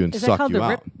pull you and is suck that called you the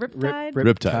out. Riptide?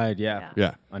 Riptide. Yeah.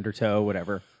 Yeah. Undertow,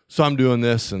 whatever. So I'm doing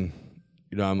this, and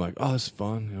I'm like, oh, this is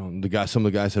fun. Some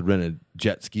of the guys had rented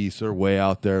jet skis, so they're way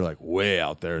out there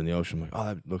in the ocean. I'm like, oh,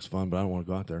 that looks fun, but I don't want to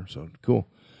go out there. So cool.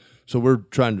 So we're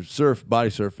trying to body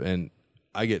surf, and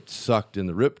I get sucked in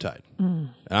the riptide, and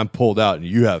I'm pulled out, and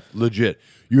you have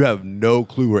no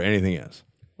clue where anything is.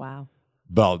 Wow.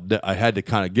 But I had to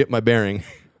kind of get my bearing,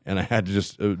 and I had to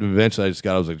eventually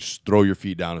I was like, just throw your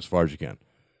feet down as far as you can.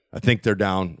 I think they're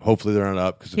down. Hopefully they're not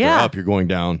up, because if they're up, you're going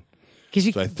down.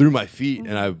 So I threw my feet,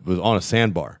 and I was on a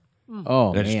sandbar. Oh,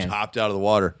 and I man. just hopped out of the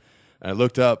water. And I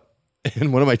looked up,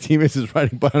 and one of my teammates is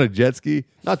riding by on a jet ski.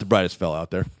 Not the brightest fella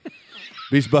out there. But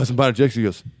he's busting by on a jet ski. He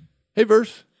goes, hey,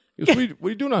 Verse. He goes, what are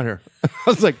you doing out here? I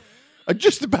was like, I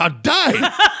just about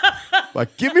died.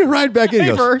 Like, give me a ride back in. Hey,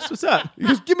 He goes, Verse, what's up? He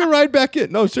goes, give me a ride back in.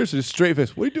 No, seriously, just straight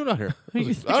face. What are you doing out here? I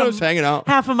was like, I was just hanging out.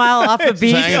 Half a mile off the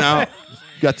beach. Just hanging out.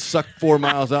 Got sucked 4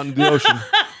 miles out into the ocean.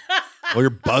 While you're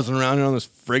buzzing around on this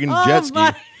friggin' jet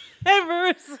ski.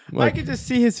 Everest. Like, I could just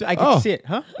see his. I could see it,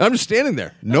 huh? I'm just standing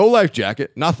there. No life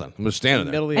jacket. Nothing. I'm just standing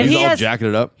there. Middle of the And He's he all has-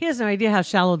 jacketed up. He has no idea how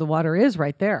shallow the water is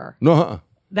right there. No,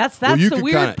 That's Well, you the could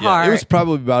weird kinda- part. it was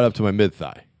probably about up to my mid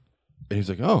thigh. And he's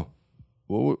like, oh,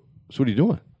 well, so what are you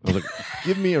doing? I was like,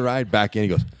 give me a ride back in. He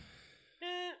goes,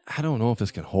 I don't know if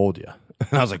this can hold you.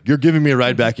 And I was like, you're giving me a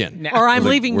ride back in. or I'm like,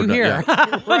 leaving we're you done.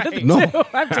 here. Right. No.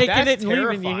 I'm taking That's it and leaving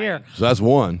you terrifying. here. So that's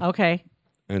one. Okay.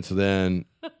 And so then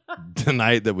the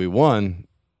night that we won,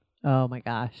 Oh my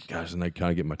gosh. gosh, and I kind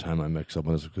of get my timeline mixed up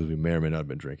on this because we may or may not have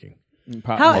been drinking.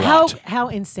 How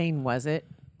insane was it?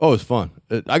 Oh, it was fun.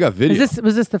 I got video.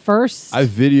 Was this the first? I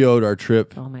videoed our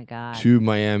trip oh my god. to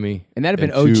Miami. And that'd have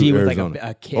been and OG to with Arizona.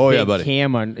 like a oh, yeah, big buddy.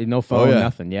 cam on, no phone,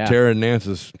 nothing. Yeah. Tara and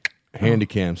Nance's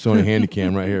Handycam, Sony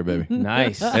Handycam right here, baby.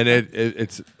 Nice. And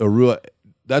it's a real.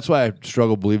 That's why I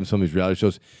struggle believing some of these reality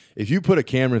shows. If you put a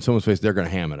camera in someone's face, they're going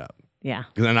to ham it up. Yeah.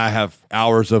 Because then I have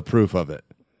hours of proof of it,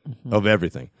 of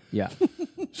everything. Yeah.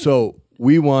 So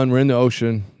we won. We're in the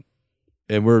ocean,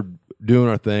 and we're doing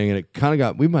our thing. And it kind of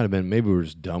got. We might have been. Maybe we were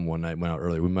just dumb one night. Went out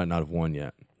early. We might not have won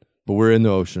yet. But we're in the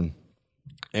ocean,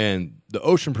 and the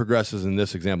ocean progresses in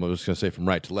this example. I'm just going to say from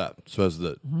right to left. So as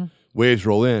the waves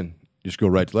roll in, you just go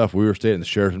right to left. We were staying in the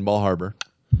Sheraton Ball Harbor.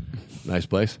 Nice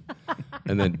place.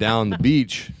 And then down the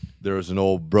beach, there was an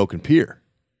old broken pier.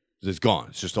 It's gone.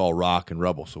 It's just all rock and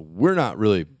rubble. So we're not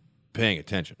really paying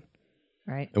attention.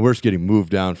 Right. And we're just getting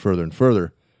moved down further and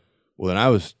further. Well, then I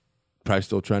was probably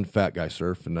still trying to fat guy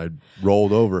surf, and I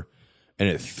rolled over, and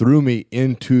it threw me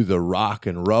into the rock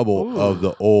and rubble of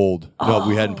the old. No,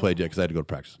 we hadn't played yet because I had to go to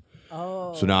practice.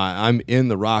 Oh. So now I'm in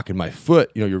the rock, and my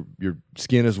foot, your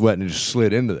skin is wet, and it just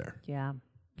slid into there. Yeah.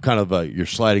 Kind of you're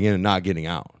sliding in and not getting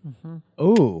out.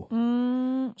 Ooh.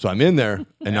 So I'm in there,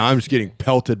 and now I'm just getting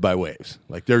pelted by waves.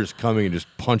 Like they're just coming and just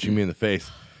punching me in the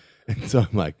face. And so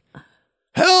I'm like,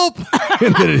 help!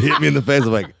 And then it hit me in the face.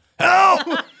 I'm like, help!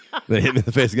 Then it hit me in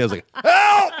the face again. I was like,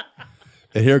 help!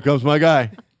 And here comes my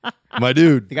guy, my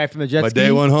dude. The guy from the jet my ski?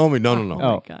 day one homie. No.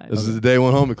 Oh. God. This is the day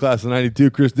one homie, class of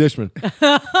 92, Chris Dishman.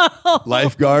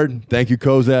 Lifeguard. Thank you,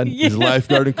 Kozad. He's a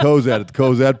lifeguard in Kozad at the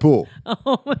Kozad pool.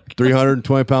 Oh my god.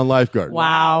 320-pound lifeguard.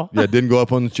 Wow. Yeah, didn't go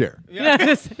up on the chair.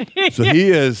 Yes. So he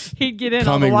is He'd get in, all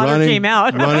the coming water running, came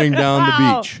out. running down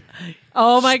the beach.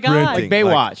 Oh my god. Sprinting,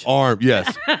 Baywatch. arm,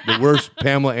 yes. The worst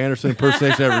Pamela Anderson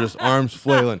impersonation ever, just arms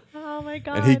flailing. Oh my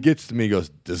god. And he gets to me, he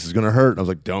goes, this is going to hurt. And I was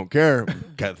like, don't care.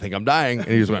 I think I'm dying. And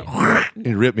he just went, and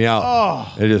he ripped me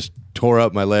out. And it just tore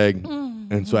up my leg.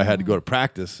 And so I had to go to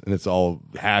practice, and it's all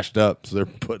hashed up. So they're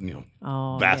putting,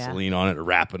 Oh, Vaseline on it or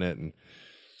wrapping it. And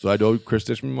so I owe Chris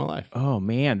Dishman my life. Oh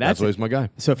man, That's why he's my guy.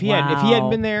 So if he hadn't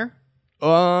been there,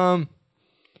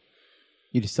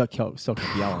 you just still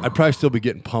kept yelling. I'd probably still be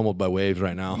getting pummeled by waves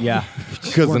right now. Yeah.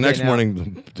 Because the We're next getting out.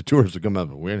 morning, the tourists would come out,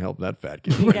 we ain't helping that fat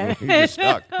kid. Yeah. He's just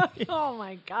stuck. Oh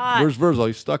my god. Where's Virgil?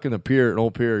 He's stuck in the pier, an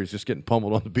old pier. He's just getting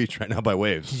pummeled on the beach right now by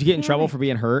waves. Did you get in trouble for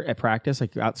being hurt at practice,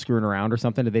 like out screwing around or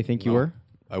something? Did they think you were?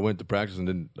 I went to practice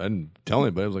and I didn't tell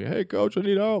anybody. I was like, hey, coach, I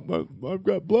need help. I've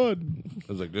got blood.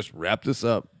 I was like, just wrap this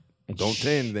up. Don't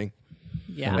say anything.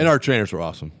 Yeah. And our trainers were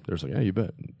awesome. They're just like, yeah, you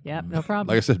bet. Yep, no problem.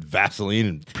 Like I said, Vaseline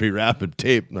and pre-wrap and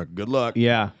tape. Like, good luck.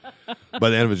 Yeah. By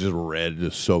the end of it, just red,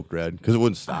 just soaked red, because it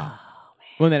wouldn't stop.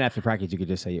 Well, then after practice, you could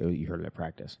just say you heard it at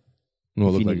practice. Well,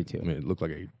 it if you looked needed to. I mean, it looked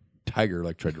like a tiger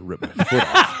tried to rip my foot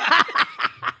off.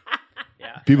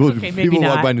 Yeah. People maybe walk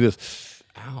not. by and do this.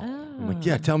 Ow. I'm like,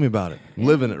 yeah, tell me about it. I'm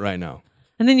living it right now.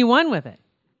 And then you won with it.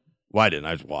 Why didn't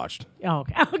I just watched? Oh,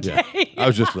 okay. Yeah. I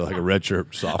was just like a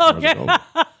redshirt sophomore. I was like,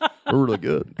 oh, we're really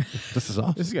good. This is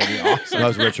awesome. This is gonna be awesome. I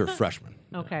was a redshirt freshman.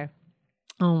 Okay.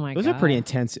 Oh my god. Those are pretty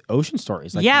intense ocean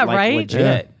stories. Like, Yeah, like right? Legit.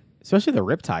 Yeah. Especially the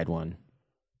Riptide one.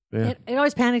 Yeah. It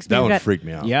always panics me. That You've one got- freaked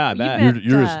me out. Yeah, I bet.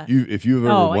 bet- If you've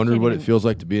ever I wondered can't what even- it feels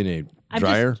like to be in a I'm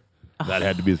dryer, that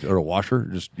had to be, or a washer,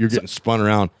 just you're getting spun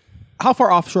around. How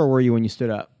far offshore were you when you stood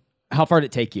up? How far did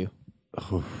it take you?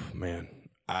 Oh, man,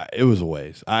 it was a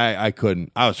ways. I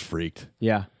couldn't. I was freaked.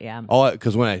 Yeah. Yeah.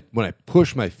 Because when I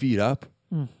pushed my feet up,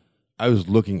 I was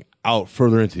looking out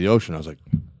further into the ocean. I was like,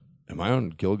 "Am I on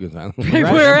Gilligan's Island?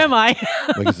 Where am I?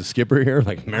 Like, is the skipper here?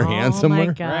 Like Mary Ann somewhere?" Oh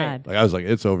my god. Like I was like,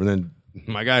 "It's over." And then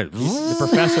my guy The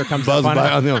professor comes buzzed up on by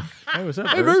it. on the. Hey, what's up,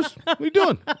 Hey, Bruce, what are you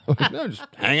doing? No, just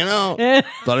hanging out.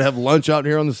 Thought I'd have lunch out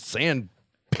here on the sand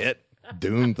pit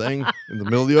dune thing in the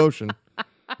middle of the ocean.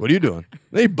 What are you doing?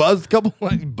 And he buzzed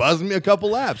me a couple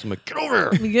laps. I'm like, get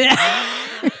over here.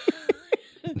 Yeah.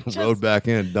 Rode back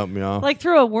in and dumped me off. Like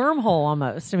through a wormhole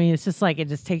almost. I mean, it's just like it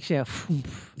just takes you.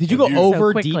 Did you go So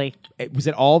over quickly. deep? Was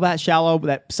it all that shallow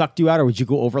that sucked you out, or would you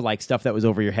go over like stuff that was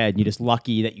over your head and you're just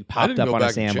lucky that you I popped didn't up go on a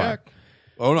back and sandbar? check.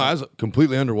 Oh, no, I was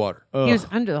completely underwater. He was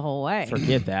under the whole way.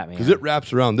 Forget that, man. Because it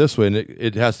wraps around this way and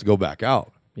it has to go back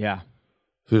out. Yeah.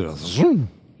 I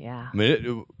Yeah.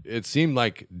 mean, it seemed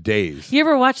like days. You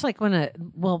ever watch like when it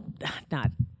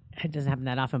doesn't happen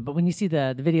that often, but when you see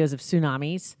the videos of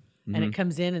tsunamis and it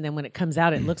comes in and then when it comes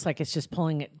out, it looks like it's just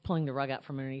pulling the rug out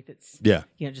from underneath. It's Yeah.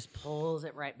 just pulls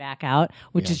it right back out,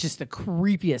 which is just the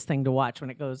creepiest thing to watch when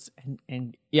it goes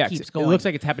and Yeah. keeps 'cause going. It looks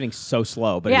like it's happening so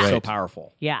slow, but Yeah. it's so Right.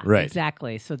 powerful. yeah, Right.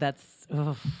 exactly. So that's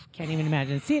can't even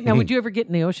imagine. See, now would you ever get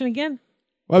in the ocean again?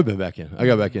 Well, I've been back in. I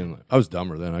got back in. I was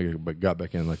dumber then. I got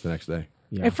back in like the next day.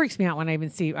 Yeah. It freaks me out when I even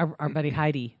see our buddy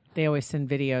Heidi. They always send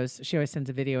videos. She always sends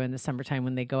a video in the summertime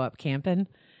when they go up camping,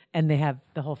 and they have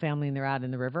the whole family and they're out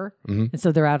in the river, and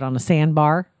so they're out on a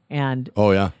sandbar. And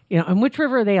Oh, yeah. and which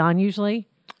river are they on usually?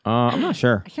 I'm not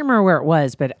sure. I can't remember where it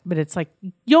was, but it's like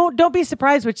don't be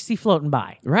surprised what you see floating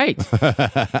by. Right.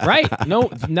 Right. No,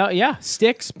 yeah.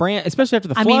 Sticks, branch, especially after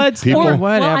the I mean, floods, People- or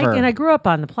Well, whatever. I grew up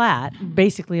on the Platte,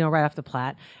 basically, right off the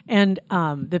Platte, and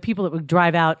the people that would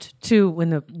drive out to when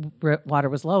the water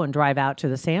was low and drive out to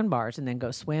the sandbars and then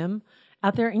go swim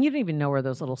out there, and you don't even know where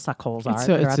those little suck holes are. It's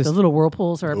They're it's out, just- the little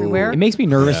whirlpools are everywhere. it makes me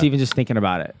nervous even just thinking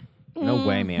about it. No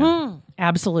way, man.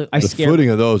 Absolutely. I The scare. footing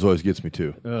of those always gets me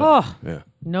too. Oh, Yeah.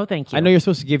 no, thank you. I know you're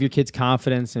supposed to give your kids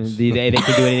confidence and they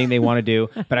can do anything they want to do,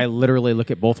 but I literally look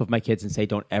at both of my kids and say,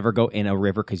 "Don't ever go in a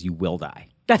river because you will die."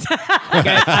 That's Like,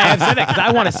 I have said that because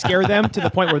I want to scare them to the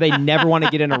point where they never want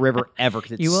to get in a river ever.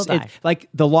 'Cause You will die. Like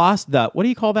the loss, what do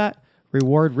you call that?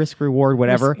 Reward, risk, reward,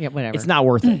 whatever. Yeah, whatever. It's not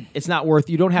worth it. It's not worth.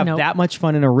 You don't have Nope. that much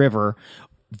fun in a river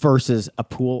versus a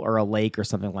pool or a lake or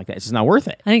something like that. It's just not worth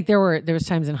it. I think there was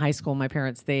times in high school. My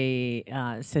parents they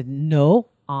said no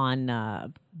on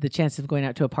the chance of going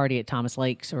out to a party at Thomas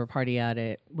Lakes or a party out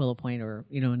at Willow Point or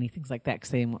any things like that because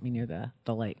they didn't want me near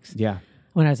the lakes. Yeah.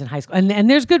 When I was in high school, and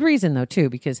there's good reason though too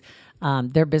because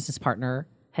their business partner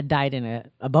had died in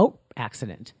a boat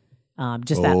accident.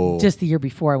 Just the year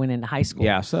before I went into high school.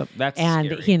 Yeah. So that's and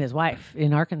scary. he and his wife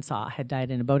in Arkansas had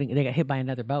died in a boating. They got hit by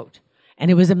another boat, and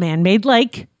it was a man-made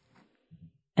lake.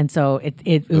 And so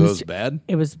it was bad?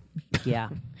 It was, yeah.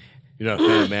 You're not a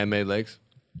fan of man-made lakes?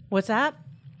 What's that?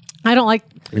 I don't like.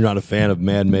 You're not a fan of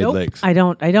man-made Nope, lakes? I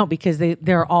don't because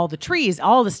there are all the trees,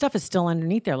 all the stuff is still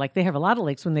underneath there. Like they have a lot of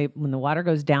lakes when the water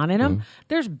goes down in them.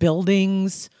 There's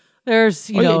buildings. There's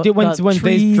Oh, yeah, the when they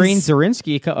trees. drained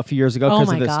Zarinsky a few years ago Oh because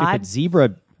my of the God. stupid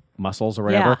zebra mussels or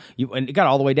whatever. And it got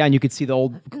all the way down. You could see the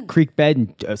old creek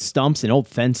bed and stumps and old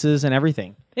fences and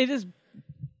everything. They just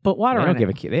put water They in don't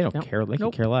it. give a they don't Nope. care. They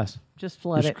Nope. could care less. Just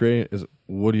flood Just it. creating.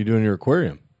 What do you do in your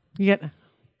aquarium? You get.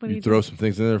 What do You throw some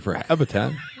things in there for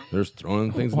habitat. There's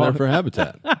throwing things in there for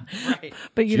habitat.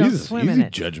 But you Jesus, don't swim easy in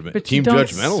it. judgment. But Team you don't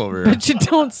judgmental over here. But you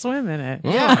don't swim in it.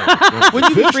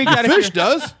 Wouldn't you be freaked out if Fish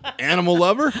does. Animal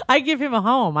lover. I give him a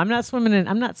home. I'm not swimming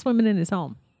in his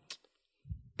home.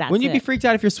 That's Wouldn't you be it. freaked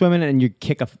out if you're swimming and you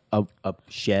kick a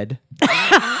shed?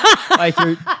 Like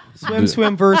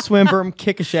Swim, verse, swim, berm,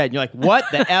 kick a shed. And you're like, what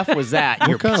the F was that?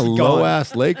 What kind of low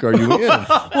ass lake are you in?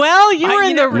 Well, you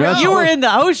were in the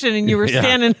ocean and you were Yeah.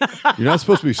 standing. You're not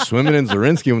supposed to be swimming in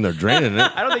Zarinsky when they're draining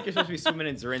it. I don't think you're supposed to be swimming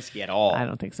in Zarinsky at all. I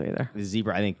don't think so either. The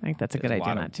zebra, I think that's a good there's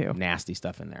idea, lot not to. of nasty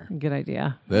stuff in there. Good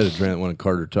idea. They had to drain one in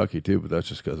Carter, Tucky too, but that's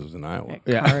just because it was in Iowa.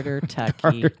 Carter,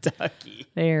 Tucky. Kentucky.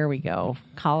 There we go.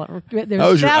 How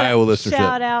was your Iowa listenership?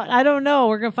 Shout out. I don't know.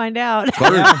 We're gonna find out.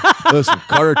 Listen,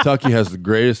 Carter, Tucky has the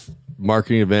greatest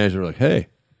marketing advantage. They're like, hey,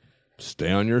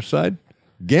 stay on your side,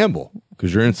 gamble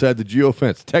because you're inside the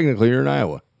geofence. Technically, you're in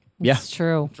Iowa. Yeah, It's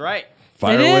true. that's right.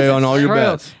 Fire It away is. on all It's your true.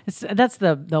 bets. That's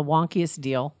the wonkiest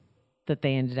deal that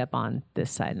they ended up on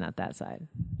this side, not that side.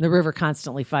 The river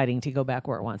constantly fighting to go back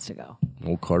where it wants to go.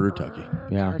 Old Carter, Tucky.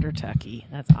 Yeah. Carter, Tucky.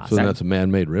 That's So awesome. then that's a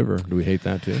man-made river. Do we hate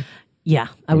that too? Yeah,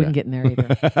 I wouldn't get in there either.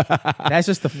 That's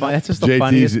just the JT's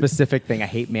funniest specific thing. I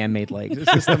hate man-made lakes.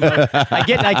 It's just I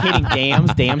get like hating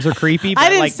dams. Dams are creepy. But I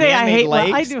didn't like say I man-made hate.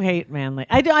 lakes. Well, I do hate man lake.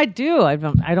 I do. I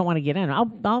don't want to get in.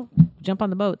 I'll jump on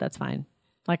the boat. That's fine.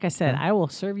 Like I said, I will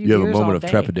serve you. You have a beers moment all of day.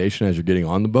 trepidation as you're getting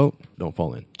on the boat. Don't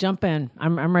fall in. Jump in.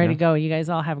 I'm ready to go. You guys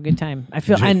all have a good time. I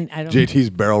feel. I don't.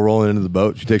 JT's barrel rolling into the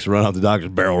boat. She takes a run out the dock.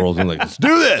 Just barrel rolls in like, let's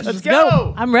do this. Let's Go.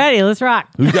 go. I'm ready. Let's rock.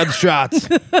 Who's got the shots?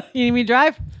 You need me to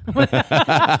drive?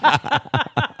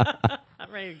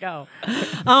 I'm ready to go.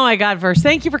 Oh my God, Verse.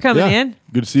 Thank you for coming Yeah. in.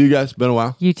 Good to see you guys. Been a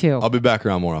while. You too. I'll be back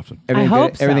around more often. Everything I good,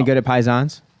 hope so. Everything good at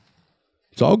Paisans?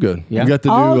 It's all good. Yeah. We got the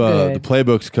All new good. the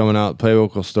playbooks coming out.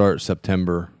 Playbook will start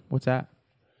September. What's that?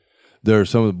 There are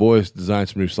some of the boys designed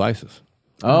some new slices.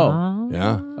 Oh,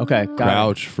 Yeah. okay. Got it.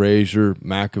 Crouch, Frazier,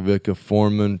 Makovica,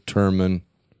 Foreman, Turman,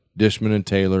 Dishman and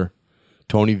Taylor,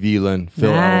 Tony Veland,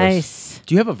 Phil Ellis. Nice.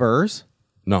 Do you have a verse?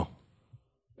 No.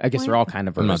 I guess they're all kind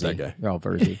of versy. I'm not that guy. They're all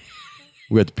versy.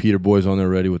 We got the Peter boys on there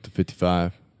ready with the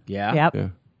 55. Yeah. Yep. Yeah.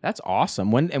 That's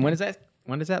awesome. When does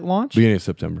that launch? Beginning of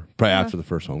September. Probably after the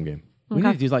first home game. We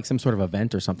need to do like some sort of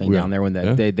event or something We down are. there when the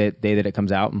Yeah. day that it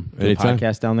comes out and do a Anytime.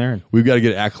 podcast down there. We've got to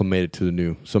get acclimated to the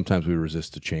new. Sometimes we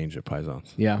resist to change at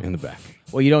Paisans. Yeah. In the back.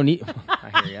 Well, you don't need.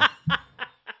 I hear you.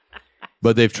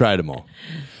 But they've tried them all.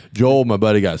 Joel, my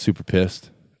buddy, got super pissed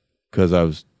because I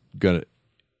was going to.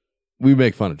 We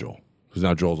make fun of Joel because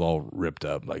now Joel's all ripped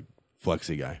up, like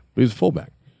flexy guy. But he's a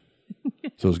fullback.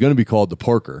 So it's going to be called the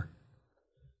Porker.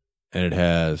 And it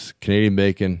has Canadian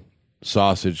bacon,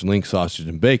 sausage, link sausage,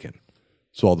 and bacon.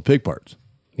 So all the pig parts.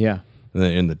 Yeah. And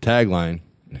then in the tagline,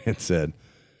 it said,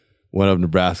 one of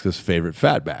Nebraska's favorite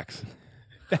fatbacks.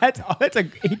 That's a.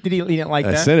 He didn't like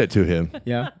I that. sent it to him.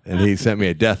 Yeah. And he sent me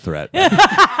a death threat.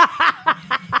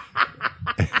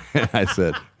 I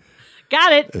said,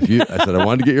 Got it. I said, I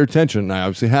wanted to get your attention. And I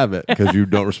obviously have it because you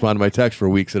don't respond to my text for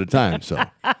weeks at a time. So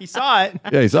He saw it.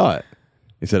 yeah, he saw it.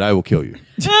 He said, I will kill you.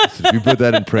 He said, if you put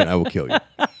that in print, I will kill you.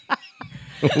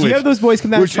 Do you have those boys come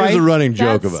down and Which try? is a running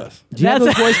joke of That's- us. Do you have those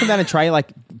That's- boys come down and try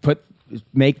like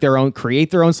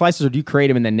create their own slices, or do you create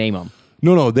them and then name them?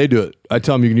 No, they do it. I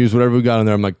tell them you can use whatever we got on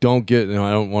there. I'm like, I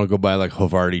don't want to go buy like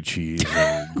Havarti cheese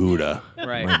and Gouda.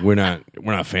 Right. Like, we're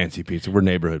not fancy pizza. We're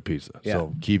neighborhood pizza. Yeah.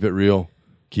 So keep it real.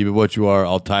 Keep it what you are.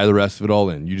 I'll tie the rest of it all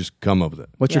in. You just come up with it.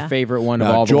 What's Yeah. your favorite one of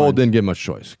all the Joel ones? didn't get much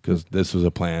choice because this was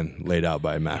a plan laid out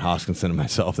by Matt Hoskinson and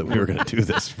myself that we were going to do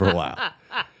this for a while.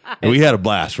 And we had a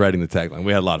blast writing the tagline.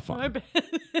 We had a lot of fun.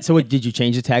 So did you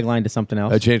change the tagline to something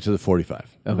else? I changed to the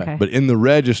 45. Okay. But in the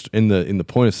register, in the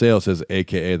point of sale, it says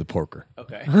AKA the Porker.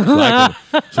 Okay.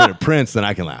 So when it prints, then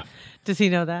I can laugh. Does he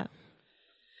know that?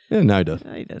 Yeah, now he does.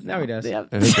 No, he does. Now he does.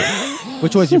 Yep.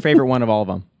 Which was your favorite one of all of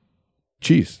them?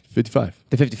 Cheese, 55.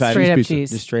 The 55. Straight up pizza. cheese.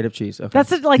 Just straight up cheese. Okay.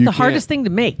 That's like You the can't- hardest thing to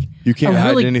make. you can't a hide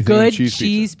really anything in good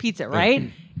cheese pizza,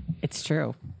 right? It's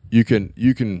true. You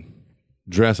can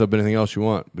dress up anything else you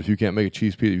want, but if you can't make a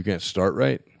cheese pizza, you can't start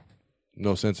right.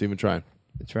 No sense even trying.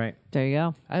 That's right. There you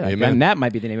go. I like Amen. that. And that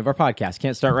might be the name of our podcast.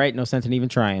 Can't start right. No sense in even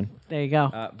trying. There you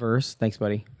go. Verse. Thanks,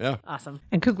 buddy. Yeah. Awesome.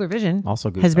 And Kugler Vision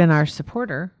Also good has stuff. been our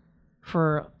supporter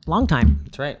for a long time.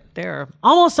 That's right. They're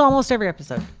almost every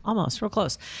episode, almost real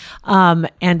close. And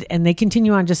they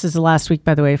continue on just as the last week,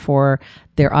 by the way, for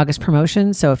their August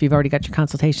promotion. So if you've already got your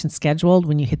consultation scheduled,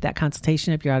 when you hit that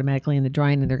consultation up, you're automatically in the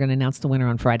drawing, and they're going to announce the winner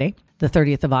on Friday, the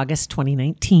 30th of August,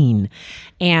 2019.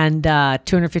 And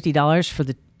 $250 for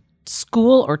the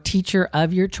school or teacher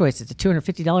of your choice. It's a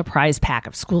 $250 prize pack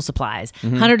of school supplies,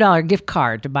 $100 gift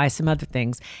card to buy some other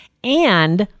things,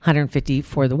 and $150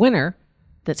 for the winner.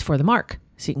 That's for the mark.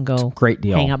 So you can go great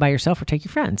deal. hang out by yourself or take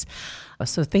your friends.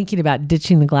 So thinking about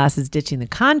ditching the glasses, ditching the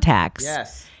contacts.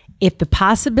 Yes. If the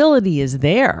possibility is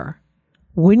there,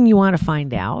 wouldn't you want to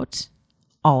find out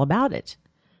all about it?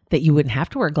 That you wouldn't have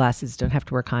to wear glasses, don't have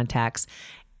to wear contacts.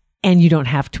 And you don't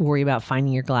have to worry about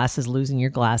finding your glasses, losing your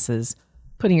glasses,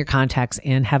 putting your contacts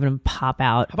in, having them pop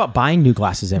out. How about buying new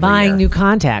glasses every Buying year? new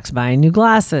contacts, buying new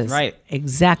glasses. Right.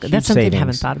 Exactly. Huge That's something I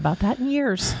haven't savings. thought about that in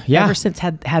years. Yeah. Ever since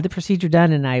had the procedure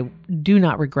done, and I do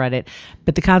not regret it.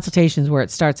 But the consultation is where it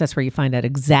starts. That's where you find out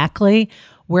exactly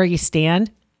where you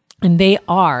stand. And they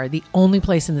are the only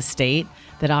place in the state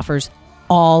that offers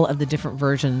all of the different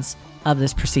versions of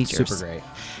this procedure. Super great.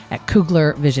 At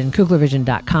Kugler Vision,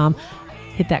 KuglerVision.com.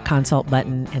 Hit that consult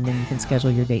button, and then you can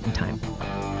schedule your date and time.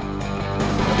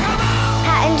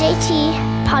 Pat and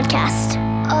JT Podcast,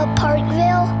 a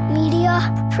Parkville Media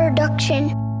Production.